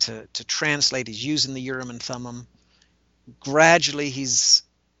struggling to translate. He's using the Urim and Thummim. Gradually, he's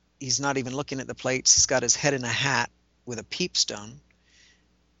not even looking at the plates. He's got his head in a hat with a peepstone.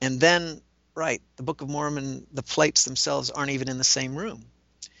 And then, right, the Book of Mormon, the plates themselves aren't even in the same room.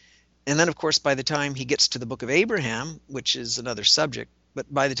 And then, of course, by the time he gets to the Book of Abraham, which is another subject,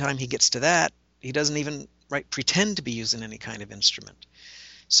 but by the time he gets to that, he doesn't even pretend to be using any kind of instrument.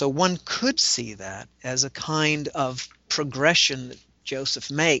 So one could see that as a kind of progression that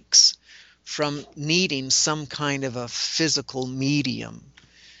Joseph makes from needing some kind of a physical medium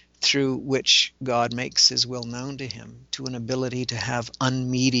through which God makes his will known to him, to an ability to have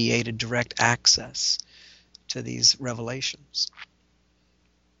unmediated direct access to these revelations.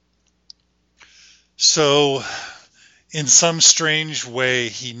 So, in some strange way,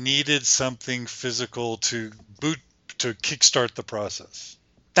 he needed something physical to kickstart the process.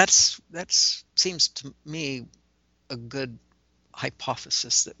 That seems to me a good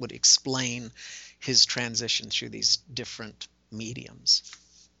hypothesis that would explain his transition through these different mediums.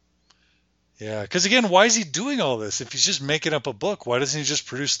 Yeah, because again, why is he doing all this? If he's just making up a book, why doesn't he just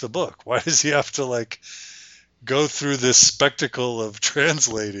produce the book? Why does he have to go through this spectacle of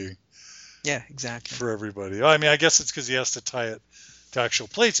translating? Yeah, exactly. For everybody. I mean, I guess it's because he has to tie it to actual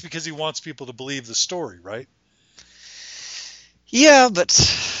plates because he wants people to believe the story, right? Yeah, but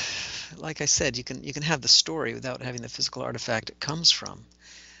like I said, you can have the story without having the physical artifact it comes from.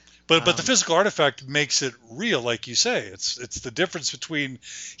 But the physical artifact makes it real, like you say. It's the difference between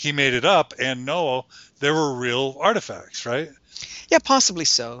he made it up and no, there were real artifacts, right? Yeah, possibly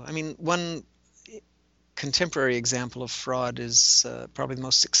so. I mean, one contemporary example of fraud is probably the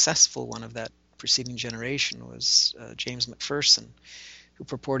most successful one of that preceding generation was James McPherson, who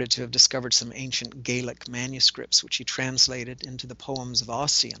purported to have discovered some ancient Gaelic manuscripts, which he translated into the poems of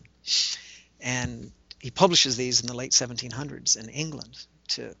Ossian. And he publishes these in the late 1700s in England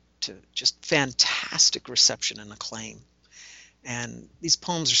to just fantastic reception and acclaim. And these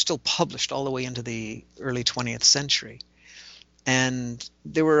poems are still published all the way into the early 20th century. And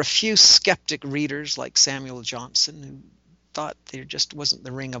there were a few skeptic readers like Samuel Johnson who thought there just wasn't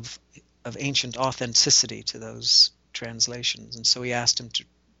the ring of ancient authenticity to those translations. And so he asked him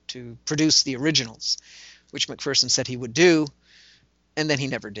to produce the originals, which McPherson said he would do, and then he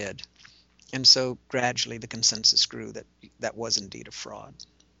never did. And so gradually the consensus grew that that was indeed a fraud.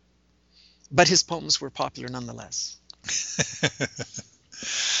 But his poems were popular nonetheless.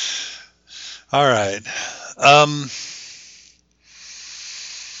 All right.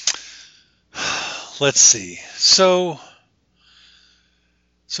 Let's see. So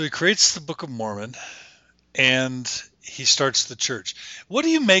he creates the Book of Mormon, and he starts the church. What do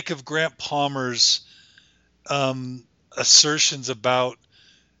you make of Grant Palmer's assertions about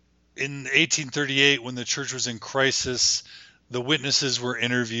in 1838 when the church was in crisis, the witnesses were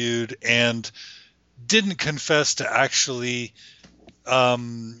interviewed and didn't confess to actually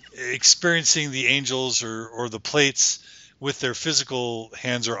experiencing the angels or the plates with their physical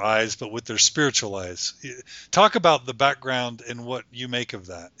hands or eyes, but with their spiritual eyes? Talk about the background and what you make of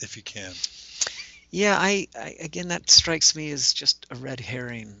that, if you can. Yeah, I again, that strikes me as just a red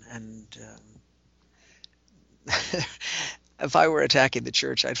herring. And if I were attacking the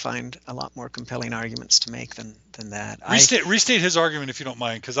church, I'd find a lot more compelling arguments to make than that. Restate his argument, if you don't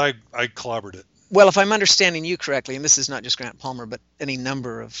mind, because I clobbered it. Well, if I'm understanding you correctly, and this is not just Grant Palmer, but any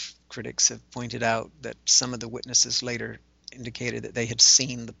number of critics have pointed out that some of the witnesses later indicated that they had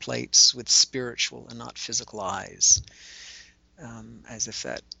seen the plates with spiritual and not physical eyes, as if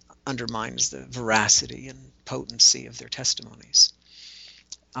that undermines the veracity and potency of their testimonies.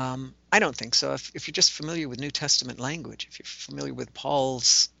 I don't think so. If you're just familiar with New Testament language, if you're familiar with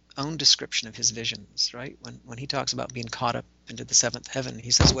Paul's own description of his visions, right? When he talks about being caught up into the seventh heaven,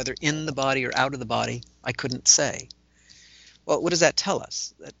 he says, whether in the body or out of the body, I couldn't say. Well, what does that tell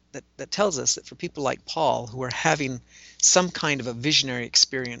us? That tells us that for people like Paul, who are having some kind of a visionary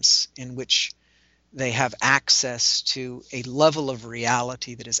experience in which they have access to a level of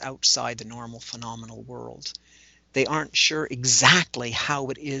reality that is outside the normal phenomenal world, they aren't sure exactly how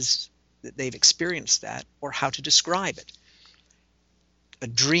it is that they've experienced that or how to describe it. A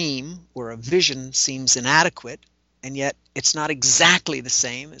dream or a vision seems inadequate, and yet it's not exactly the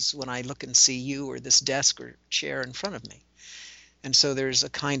same as when I look and see you or this desk or chair in front of me. And so there's a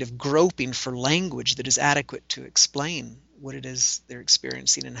kind of groping for language that is adequate to explain what it is they're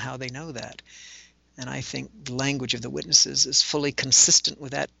experiencing and how they know that. And I think the language of the witnesses is fully consistent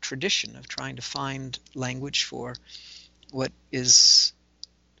with that tradition of trying to find language for what is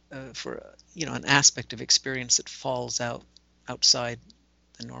an aspect of experience that falls outside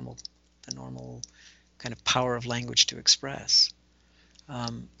the normal kind of power of language to express.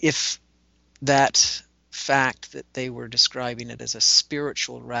 If that fact that they were describing it as a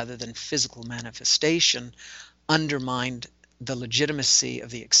spiritual rather than physical manifestation undermined the legitimacy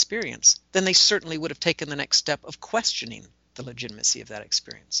of the experience, then they certainly would have taken the next step of questioning the legitimacy of that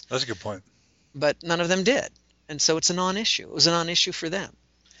experience. That's a good point. But none of them did. And so it's a non-issue. It was a non-issue for them.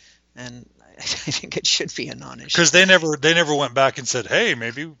 And I think it should be a non-issue. Because they never went back and said, hey,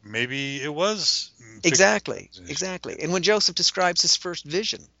 maybe it was. Exactly. And when Joseph describes his first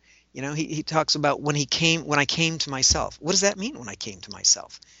vision, he talks about when I came to myself. What does that mean, when I came to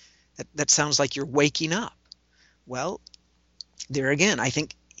myself? That sounds like you're waking up. Well, there again, I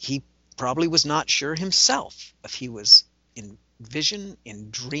think he probably was not sure himself if he was in vision, in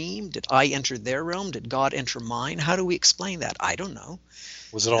dream. Did I enter their realm? Did God enter mine? How do we explain that? I don't know.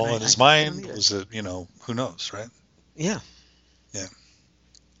 Was it all in his mind? Was it, who knows, right? Yeah. Yeah.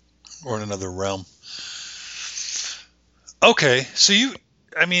 Or in another realm. Okay, so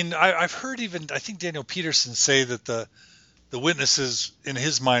I've heard I think Daniel Peterson say that the witnesses in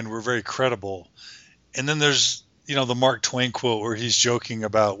his mind were very credible. And then there's, the Mark Twain quote where he's joking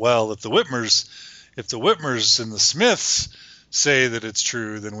about, well, if the Whitmers and the Smiths say that it's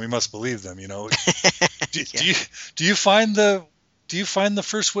true, then we must believe them, Do you find the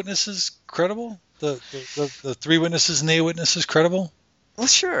first witnesses credible? The three witnesses and the 8 witnesses credible? Well,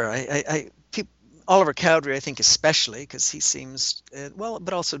 sure. Oliver Cowdery, I think, especially, because he seems,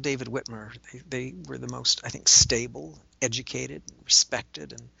 but also David Whitmer. They were the most, I think, stable, educated,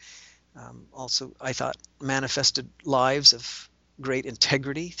 respected, and also, I thought, manifested lives of great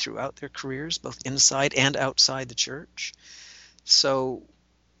integrity throughout their careers, both inside and outside the church. So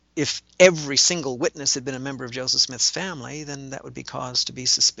if every single witness had been a member of Joseph Smith's family, then that would be cause to be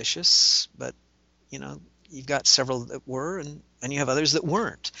suspicious. But, you've got several that were, and you have others that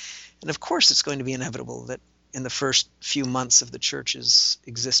weren't. And of course, it's going to be inevitable that in the first few months of the church's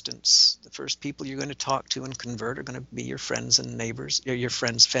existence, the first people you're going to talk to and convert are going to be your friends and neighbors, your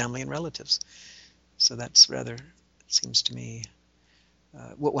friends, family, and relatives. So that's rather, it seems to me,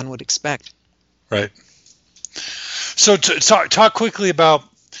 what one would expect. Right. So to talk quickly about,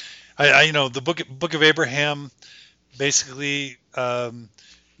 the book of Abraham. Basically,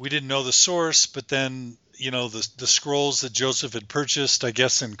 we didn't know the source, but then the scrolls that Joseph had purchased, I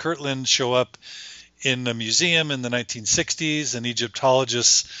guess in Kirtland, show up in a museum in the 1960s, and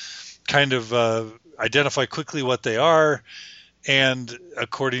Egyptologists kind of identify quickly what they are. And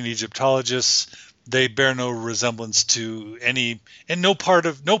according to Egyptologists, they bear no resemblance to any, and no part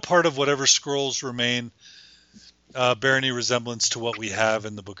of whatever scrolls remain bear any resemblance to what we have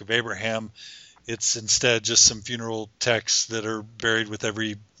in the Book of Abraham. It's instead just some funeral texts that are buried with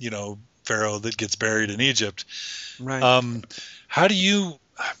every, pharaoh that gets buried in Egypt. Right. How do you?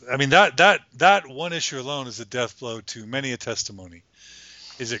 I mean, that one issue alone is a death blow to many a testimony.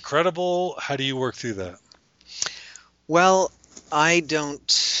 Is it credible? How do you work through that? Well, I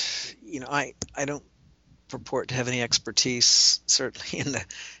don't, I don't purport to have any expertise, certainly in the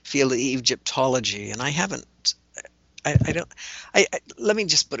field of Egyptology, and I haven't. Let me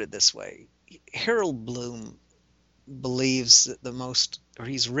just put it this way. Harold Bloom believes that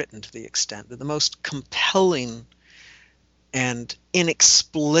he's written to the extent that the most compelling and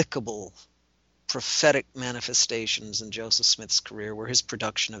inexplicable prophetic manifestations in Joseph Smith's career were his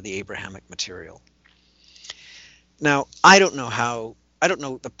production of the Abrahamic material. Now, I don't know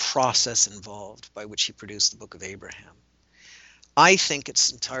the process involved by which he produced the Book of Abraham. I think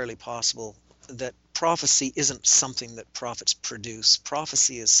it's entirely possible that prophecy isn't something that prophets produce.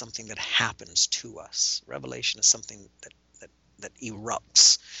 Prophecy is something that happens to us. Revelation is something that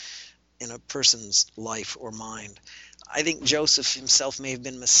erupts in a person's life or mind. I think Joseph himself may have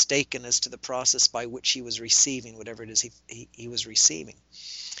been mistaken as to the process by which he was receiving whatever it is he was receiving.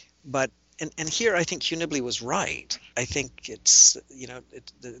 But and here I think Hugh Nibley was right. I think it's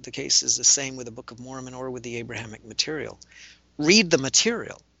the case is the same with the Book of Mormon or with the Abrahamic material. Read the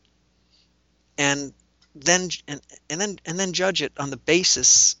material, and then judge it on the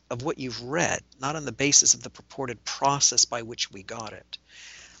basis of what you've read, not on the basis of the purported process by which we got it.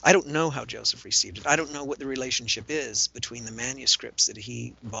 I don't know how Joseph received it. I don't know what the relationship is between the manuscripts that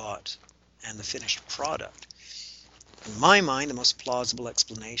he bought and the finished product. In my mind, the most plausible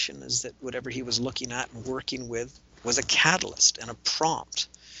explanation is that whatever he was looking at and working with was a catalyst and a prompt,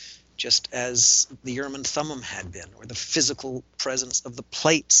 just as the Urim and Thummim had been, or the physical presence of the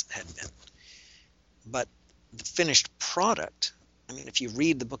plates had been. But the finished product, if you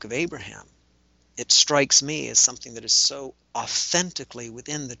read the Book of Abraham, it strikes me as something that is so authentically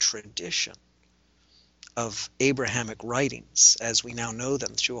within the tradition of Abrahamic writings, as we now know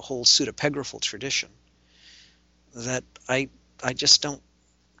them through a whole pseudepigraphal tradition, that I just don't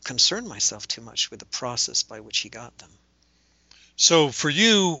concern myself too much with the process by which he got them. So for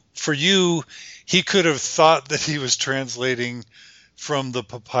you, he could have thought that he was translating from the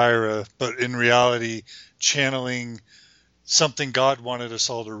papyra, but in reality, channeling something God wanted us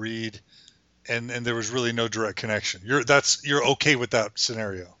all to read, and there was really no direct connection. You're okay with that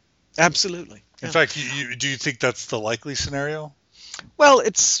scenario? Absolutely. In fact, do you think that's the likely scenario? Well,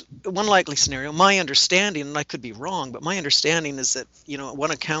 it's one likely scenario. My understanding, and I could be wrong, but my understanding is that,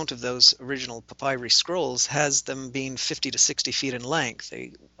 one account of those original papyri scrolls has them being 50 to 60 feet in length.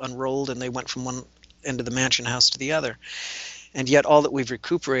 They unrolled and they went from one end of the mansion house to the other. And yet all that we've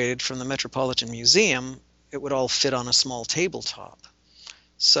recuperated from the Metropolitan Museum, it would all fit on a small tabletop.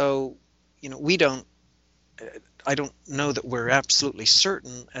 So, I don't know that we're absolutely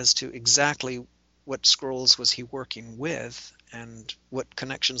certain as to exactly what scrolls was he working with and what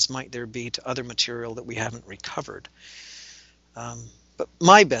connections might there be to other material that we haven't recovered. But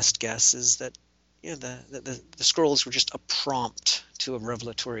my best guess is that the scrolls were just a prompt to a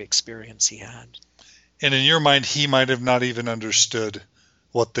revelatory experience he had. And in your mind, he might have not even understood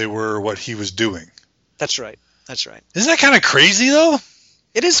what they were, or what he was doing. That's right. Isn't that kind of crazy, though?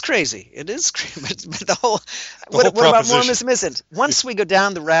 It is crazy. But what about Mormonism isn't? Once we go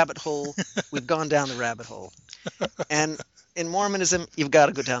down the rabbit hole, we've gone down the rabbit hole. And in Mormonism, you've got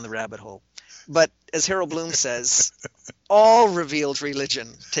to go down the rabbit hole. But as Harold Bloom says, all revealed religion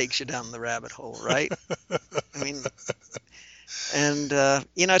takes you down the rabbit hole, right? I mean, and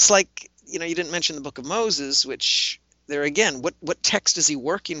it's like, you didn't mention the Book of Moses, which there again, what text is he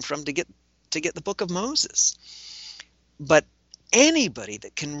working from to get the Book of Moses? But anybody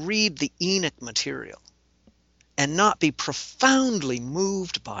that can read the Enoch material and not be profoundly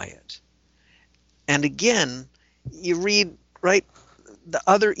moved by it, and again, you read, right, the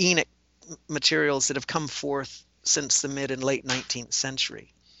other Enoch materials that have come forth since the mid and late 19th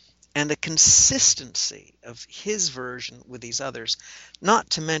century, and the consistency of his version with these others, not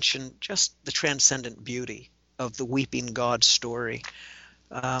to mention just the transcendent beauty of the weeping God story.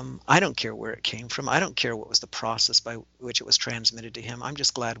 I don't care where it came from. I don't care what was the process by which it was transmitted to him. I'm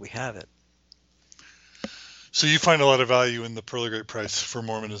just glad we have it. So you find a lot of value in the Pearl of Great Price for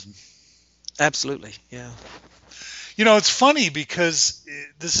Mormonism? Absolutely, yeah. It's funny because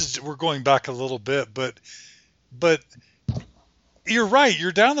we're going back a little bit, but you're right.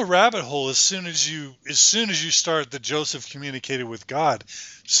 You're down the rabbit hole as soon as you start that Joseph communicated with God.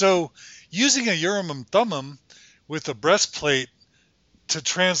 So using a Urim and Thummim with a breastplate to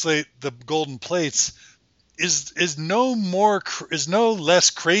translate the golden plates is no less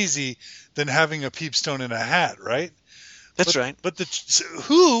crazy than having a peepstone in a hat, right? That's right. But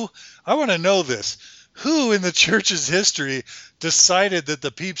I want to know this. Who in the church's history decided that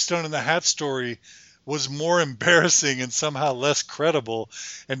the peepstone in the hat story was more embarrassing and somehow less credible,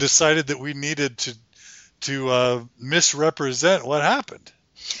 and decided that we needed to misrepresent what happened?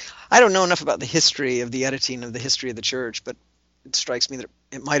 I don't know enough about the history of the editing of the history of the church, but it strikes me that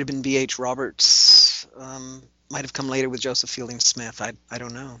it might have been B.H. Roberts, might have come later with Joseph Fielding Smith. I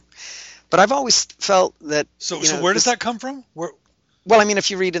don't know. But I've always felt that... So where does that come from? Well, I mean, if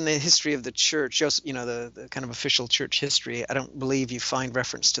you read in the history of the church, the kind of official church history, I don't believe you find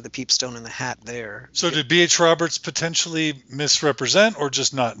reference to the peepstone in the hat there. So did B.H. Roberts potentially misrepresent or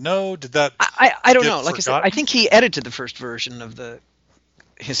just not know? Did that I don't know. Like forgotten? I said, I think he edited the first version of the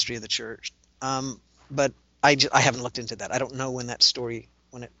history of the church. But I haven't looked into that. I don't know when that story,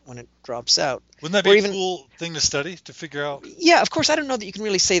 when it drops out. Wouldn't that be a cool thing to study, to figure out? Yeah, of course. I don't know that you can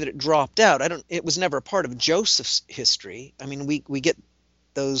really say that it dropped out. It was never a part of Joseph's history. I mean, we get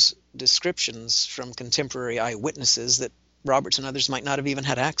those descriptions from contemporary eyewitnesses that Roberts and others might not have even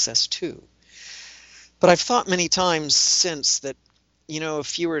had access to. But I've thought many times since that,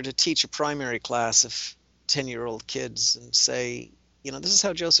 if you were to teach a primary class of 10-year-old kids and say, this is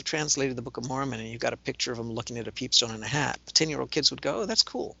how Joseph translated the Book of Mormon, and you've got a picture of him looking at a peepstone in a hat, the 10-year-old kids would go, oh, that's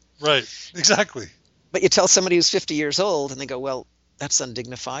cool. Right, exactly. But you tell somebody who's 50 years old, and they go, well, that's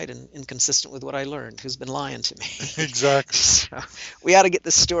undignified and inconsistent with what I learned. Who's been lying to me? Exactly. So we ought to get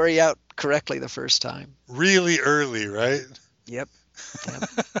the story out correctly the first time. Really early, right? Yep.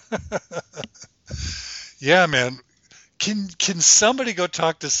 Yeah, man. Can somebody go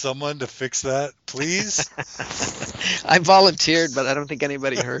talk to someone to fix that, please? I volunteered, but I don't think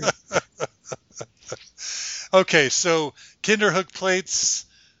anybody heard. Okay, so Kinderhook plates,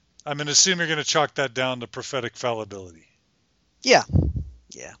 I'm going to assume you're going to chalk that down to prophetic fallibility. Yeah.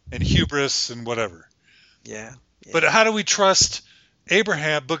 And hubris and whatever. Yeah. But how do we trust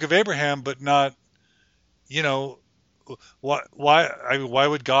Abraham, Book of Abraham, but not, why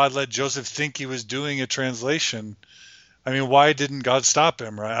would God let Joseph think he was doing a translation? I mean, why didn't God stop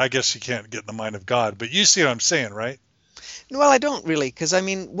him, right? I guess you can't get in the mind of God, but you see what I'm saying, right? Well, I don't really, because, I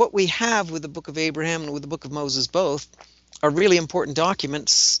mean, what we have with the Book of Abraham and with the Book of Moses both are really important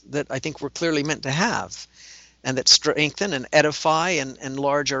documents that I think we're clearly meant to have, and that strengthen and edify and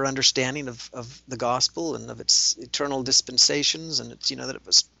enlarge our understanding of the gospel and of its eternal dispensations, and it's, that it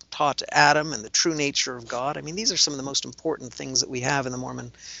was taught to Adam and the true nature of God. I mean, these are some of the most important things that we have in the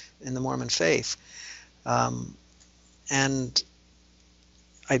Mormon faith. And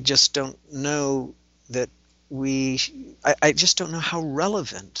I just don't know that I just don't know how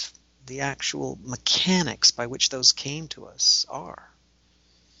relevant the actual mechanics by which those came to us are.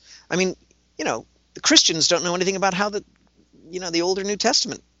 I mean, the Christians don't know anything about how the Old or New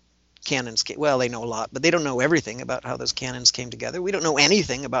Testament canons came. Well, they know a lot, but they don't know everything about how those canons came together. We don't know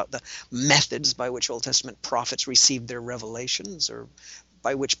anything about the methods by which Old Testament prophets received their revelations or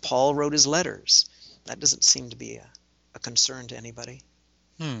by which Paul wrote his letters. That doesn't seem to be a concern to anybody.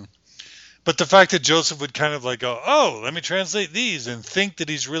 But the fact that Joseph would kind of like go, oh, let me translate these, and think that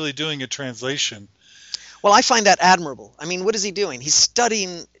he's really doing a translation. Well, I find that admirable. I mean, what is he doing? He's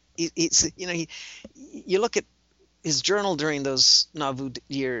studying. You look at his journal during those Nauvoo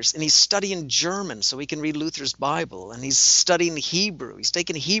years, and he's studying German so he can read Luther's Bible, and he's studying Hebrew. He's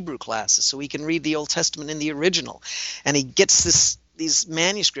taking Hebrew classes so he can read the Old Testament in the original, and he gets these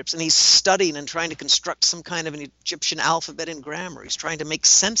manuscripts, and he's studying and trying to construct some kind of an Egyptian alphabet and grammar. He's trying to make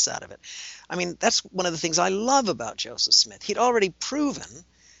sense out of it. I mean, that's one of the things I love about Joseph Smith. He'd already proven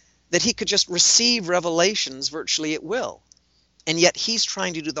that he could just receive revelations virtually at will, and yet he's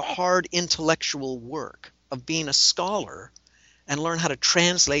trying to do the hard intellectual work of being a scholar and learn how to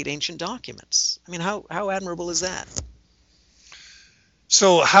translate ancient documents. I mean, how admirable is that?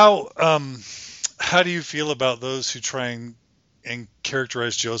 So how do you feel about those who try and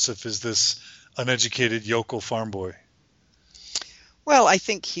characterize Joseph as this uneducated yokel farm boy? Well, I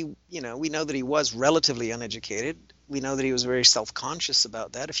think we know that he was relatively uneducated. We know that he was very self-conscious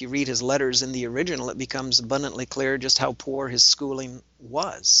about that. If you read his letters in the original, it becomes abundantly clear just how poor his schooling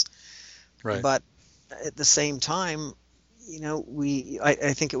was. Right. But at the same time,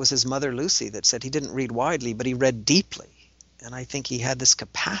 I think it was his mother Lucy that said he didn't read widely, but he read deeply. And I think he had this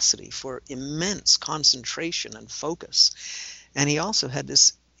capacity for immense concentration and focus. And he also had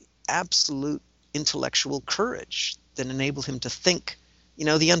this absolute intellectual courage that enabled him to think,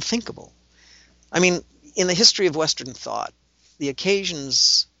 the unthinkable. I mean, in the history of Western thought, the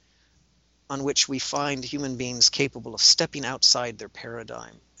occasions on which we find human beings capable of stepping outside their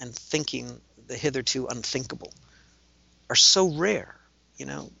paradigm and thinking the hitherto unthinkable are so rare.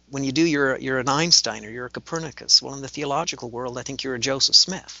 When you do, you're an Einstein or you're a Copernicus. Well, in the theological world, I think you're a Joseph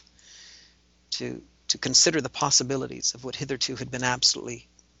Smith. To consider the possibilities of what hitherto had been absolutely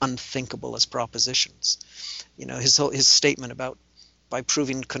unthinkable as propositions. His statement about by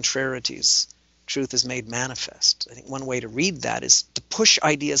proving contrarieties, truth is made manifest. I think one way to read that is to push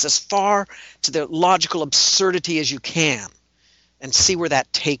ideas as far to the logical absurdity as you can and see where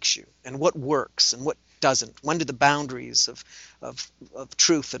that takes you and what works and what doesn't. When do the boundaries of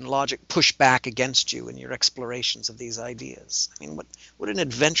truth and logic push back against you in your explorations of these ideas? I mean, what an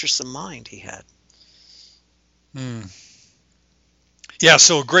adventuresome mind he had. Yeah,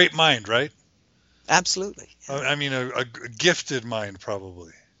 so a great mind, right? Absolutely. Yeah. I mean, a gifted mind,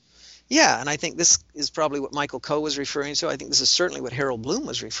 probably. Yeah, and I think this is probably what Michael Coe was referring to. I think this is certainly what Harold Bloom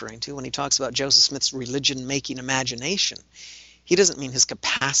was referring to when he talks about Joseph Smith's religion-making imagination. He doesn't mean his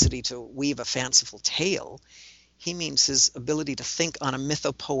capacity to weave a fanciful tale. He means his ability to think on a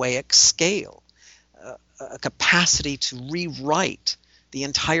mythopoeic scale, a capacity to rewrite the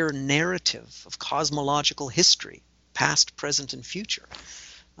entire narrative of cosmological history, past, present, and future.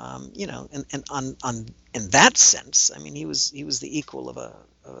 In that sense, I mean, he was the equal of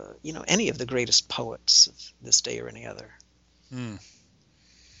any of the greatest poets of this day or any other. And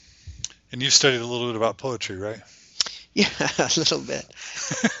you've studied a little bit about poetry, right? Yeah, a little bit.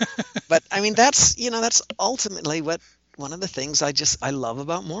 But I mean, that's ultimately what one of the things I love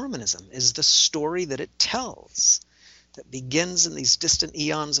about Mormonism is the story that it tells, that begins in these distant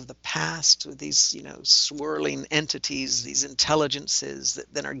eons of the past with these, swirling entities, these intelligences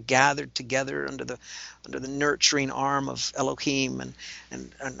that then are gathered together under the nurturing arm of Elohim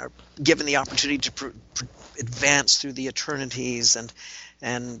and are given the opportunity to advance through the eternities and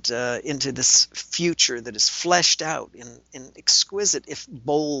into this future that is fleshed out in exquisite, if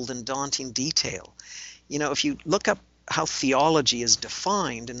bold and daunting detail. If you look up how theology is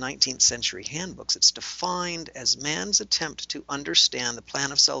defined in 19th century handbooks, it's defined as man's attempt to understand the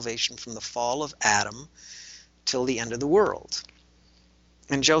plan of salvation from the fall of Adam till the end of the world.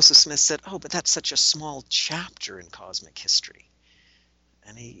 And Joseph Smith said, but that's such a small chapter in cosmic history.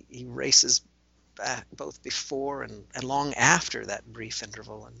 And he races back both before and long after that brief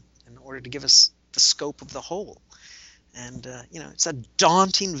interval in order to give us the scope of the whole. And, it's a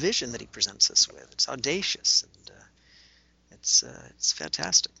daunting vision that he presents us with. It's audacious, and it's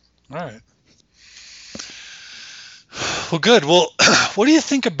fantastic. All right. Well, good. Well, what do you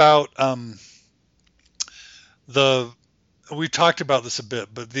think about we talked about this a bit,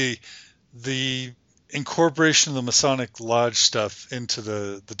 but the incorporation of the Masonic Lodge stuff into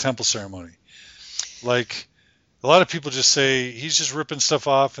the temple ceremony? Like, a lot of people just say he's just ripping stuff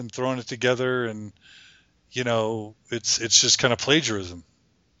off and throwing it together, and it's just kind of plagiarism.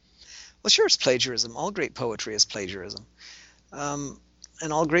 Well, sure, it's plagiarism. All great poetry is plagiarism. And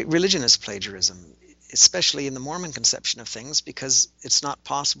all great religion is plagiarism, especially in the Mormon conception of things, because it's not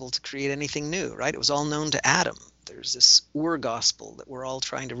possible to create anything new, right? It was all known to Adam. There's this ur-gospel that we're all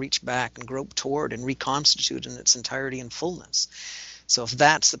trying to reach back and grope toward and reconstitute in its entirety and fullness. So if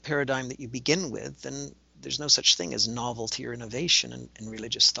that's the paradigm that you begin with, then there's no such thing as novelty or innovation in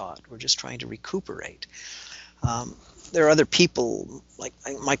religious thought. We're just trying to recuperate. there are other people, like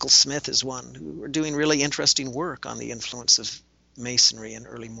Michael Smith is one, who are doing really interesting work on the influence of Masonry in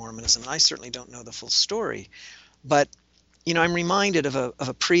early Mormonism. I certainly don't know the full story, but I'm reminded of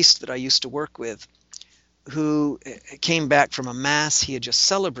a priest that I used to work with who came back from a mass he had just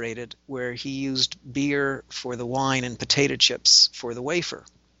celebrated where he used beer for the wine and potato chips for the wafer.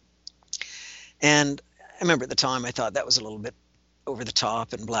 And I remember at the time I thought that was a little bit over the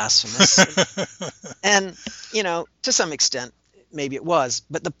top and blasphemous. And, to some extent, maybe it was.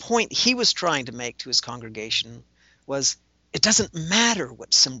 But the point he was trying to make to his congregation was, it doesn't matter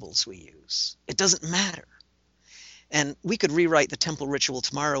what symbols we use. It doesn't matter. And we could rewrite the temple ritual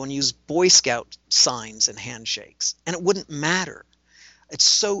tomorrow and use Boy Scout signs and handshakes, and it wouldn't matter. It's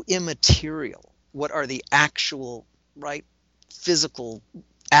so immaterial. What are the actual, physical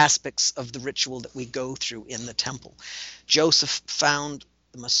aspects of the ritual that we go through in the temple? Joseph found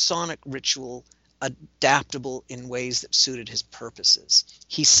the Masonic ritual adaptable in ways that suited his purposes.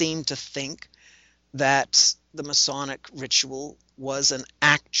 He seemed to think that the Masonic ritual was an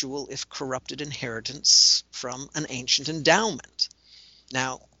actual, if corrupted, inheritance from an ancient endowment.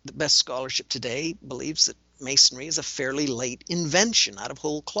 Now, the best scholarship today believes that Masonry is a fairly late invention out of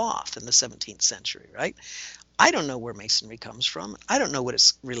whole cloth in the 17th century, right? I don't know where Masonry comes from. I don't know what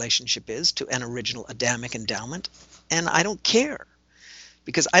its relationship is to an original Adamic endowment, and I don't care,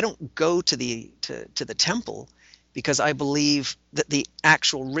 because I don't go to the temple because I believe that the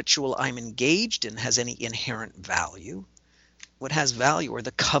actual ritual I'm engaged in has any inherent value. What has value are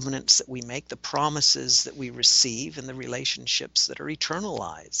the covenants that we make, the promises that we receive, and the relationships that are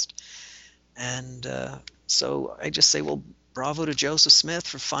eternalized. And so I just say, well, bravo to Joseph Smith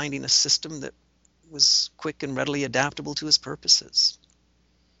for finding a system that was quick and readily adaptable to his purposes.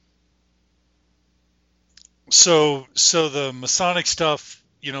 So the Masonic stuff,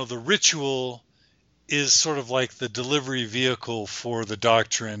 the ritual is sort of like the delivery vehicle for the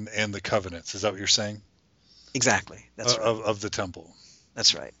doctrine and the covenants. Is that what you're saying? Exactly. That's right. Of the temple.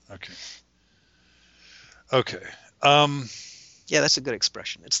 That's right. Okay. Yeah, that's a good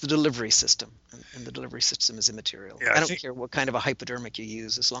expression. It's the delivery system, and the delivery system is immaterial. Yeah, I don't care what kind of a hypodermic you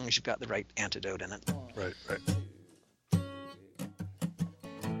use, as long as you've got the right antidote in it. Right.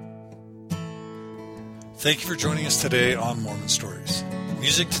 Thank you for joining us today on Mormon Stories.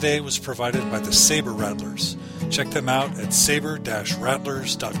 Music today was provided by the Saber Rattlers. Check them out at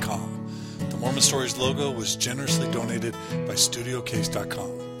saber-rattlers.com. The Mormon Stories logo was generously donated by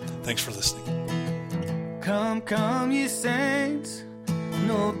StudioCase.com. Thanks for listening. Come, ye saints,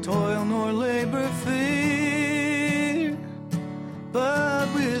 no toil nor labor fear,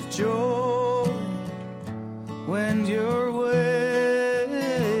 but with joy wend your way.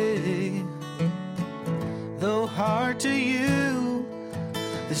 Though hard to you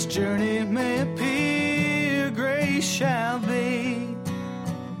this journey may appear, grace shall be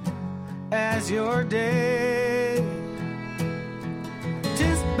as your day.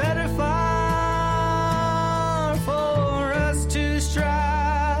 'Tis better far for us to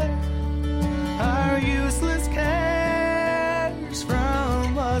strive our useless cares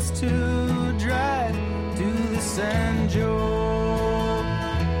from us to drive to the sand joy.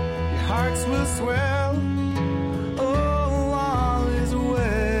 Your hearts will swell.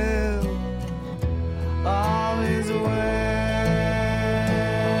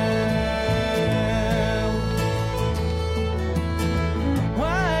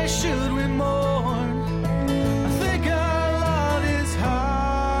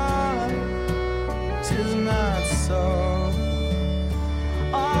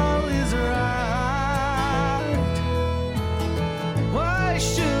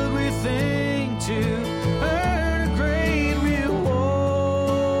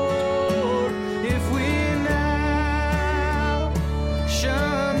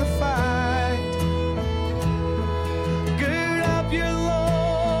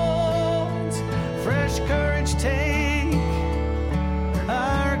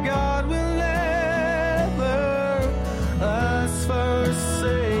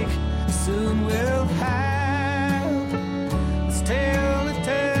 Soon we'll have this tale to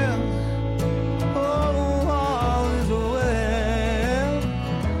tell. Oh,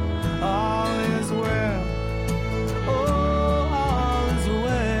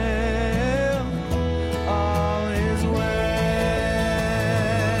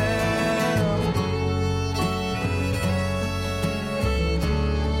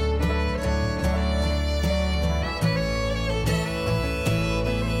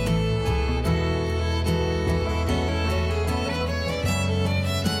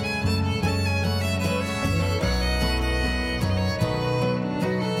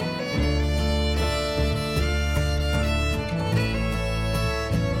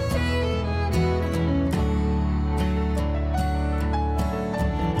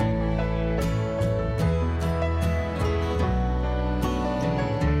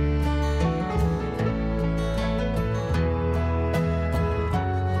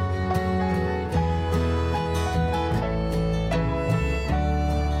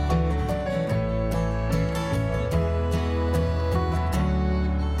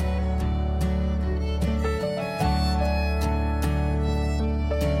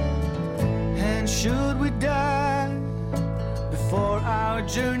 our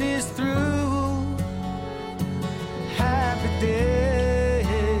journeys through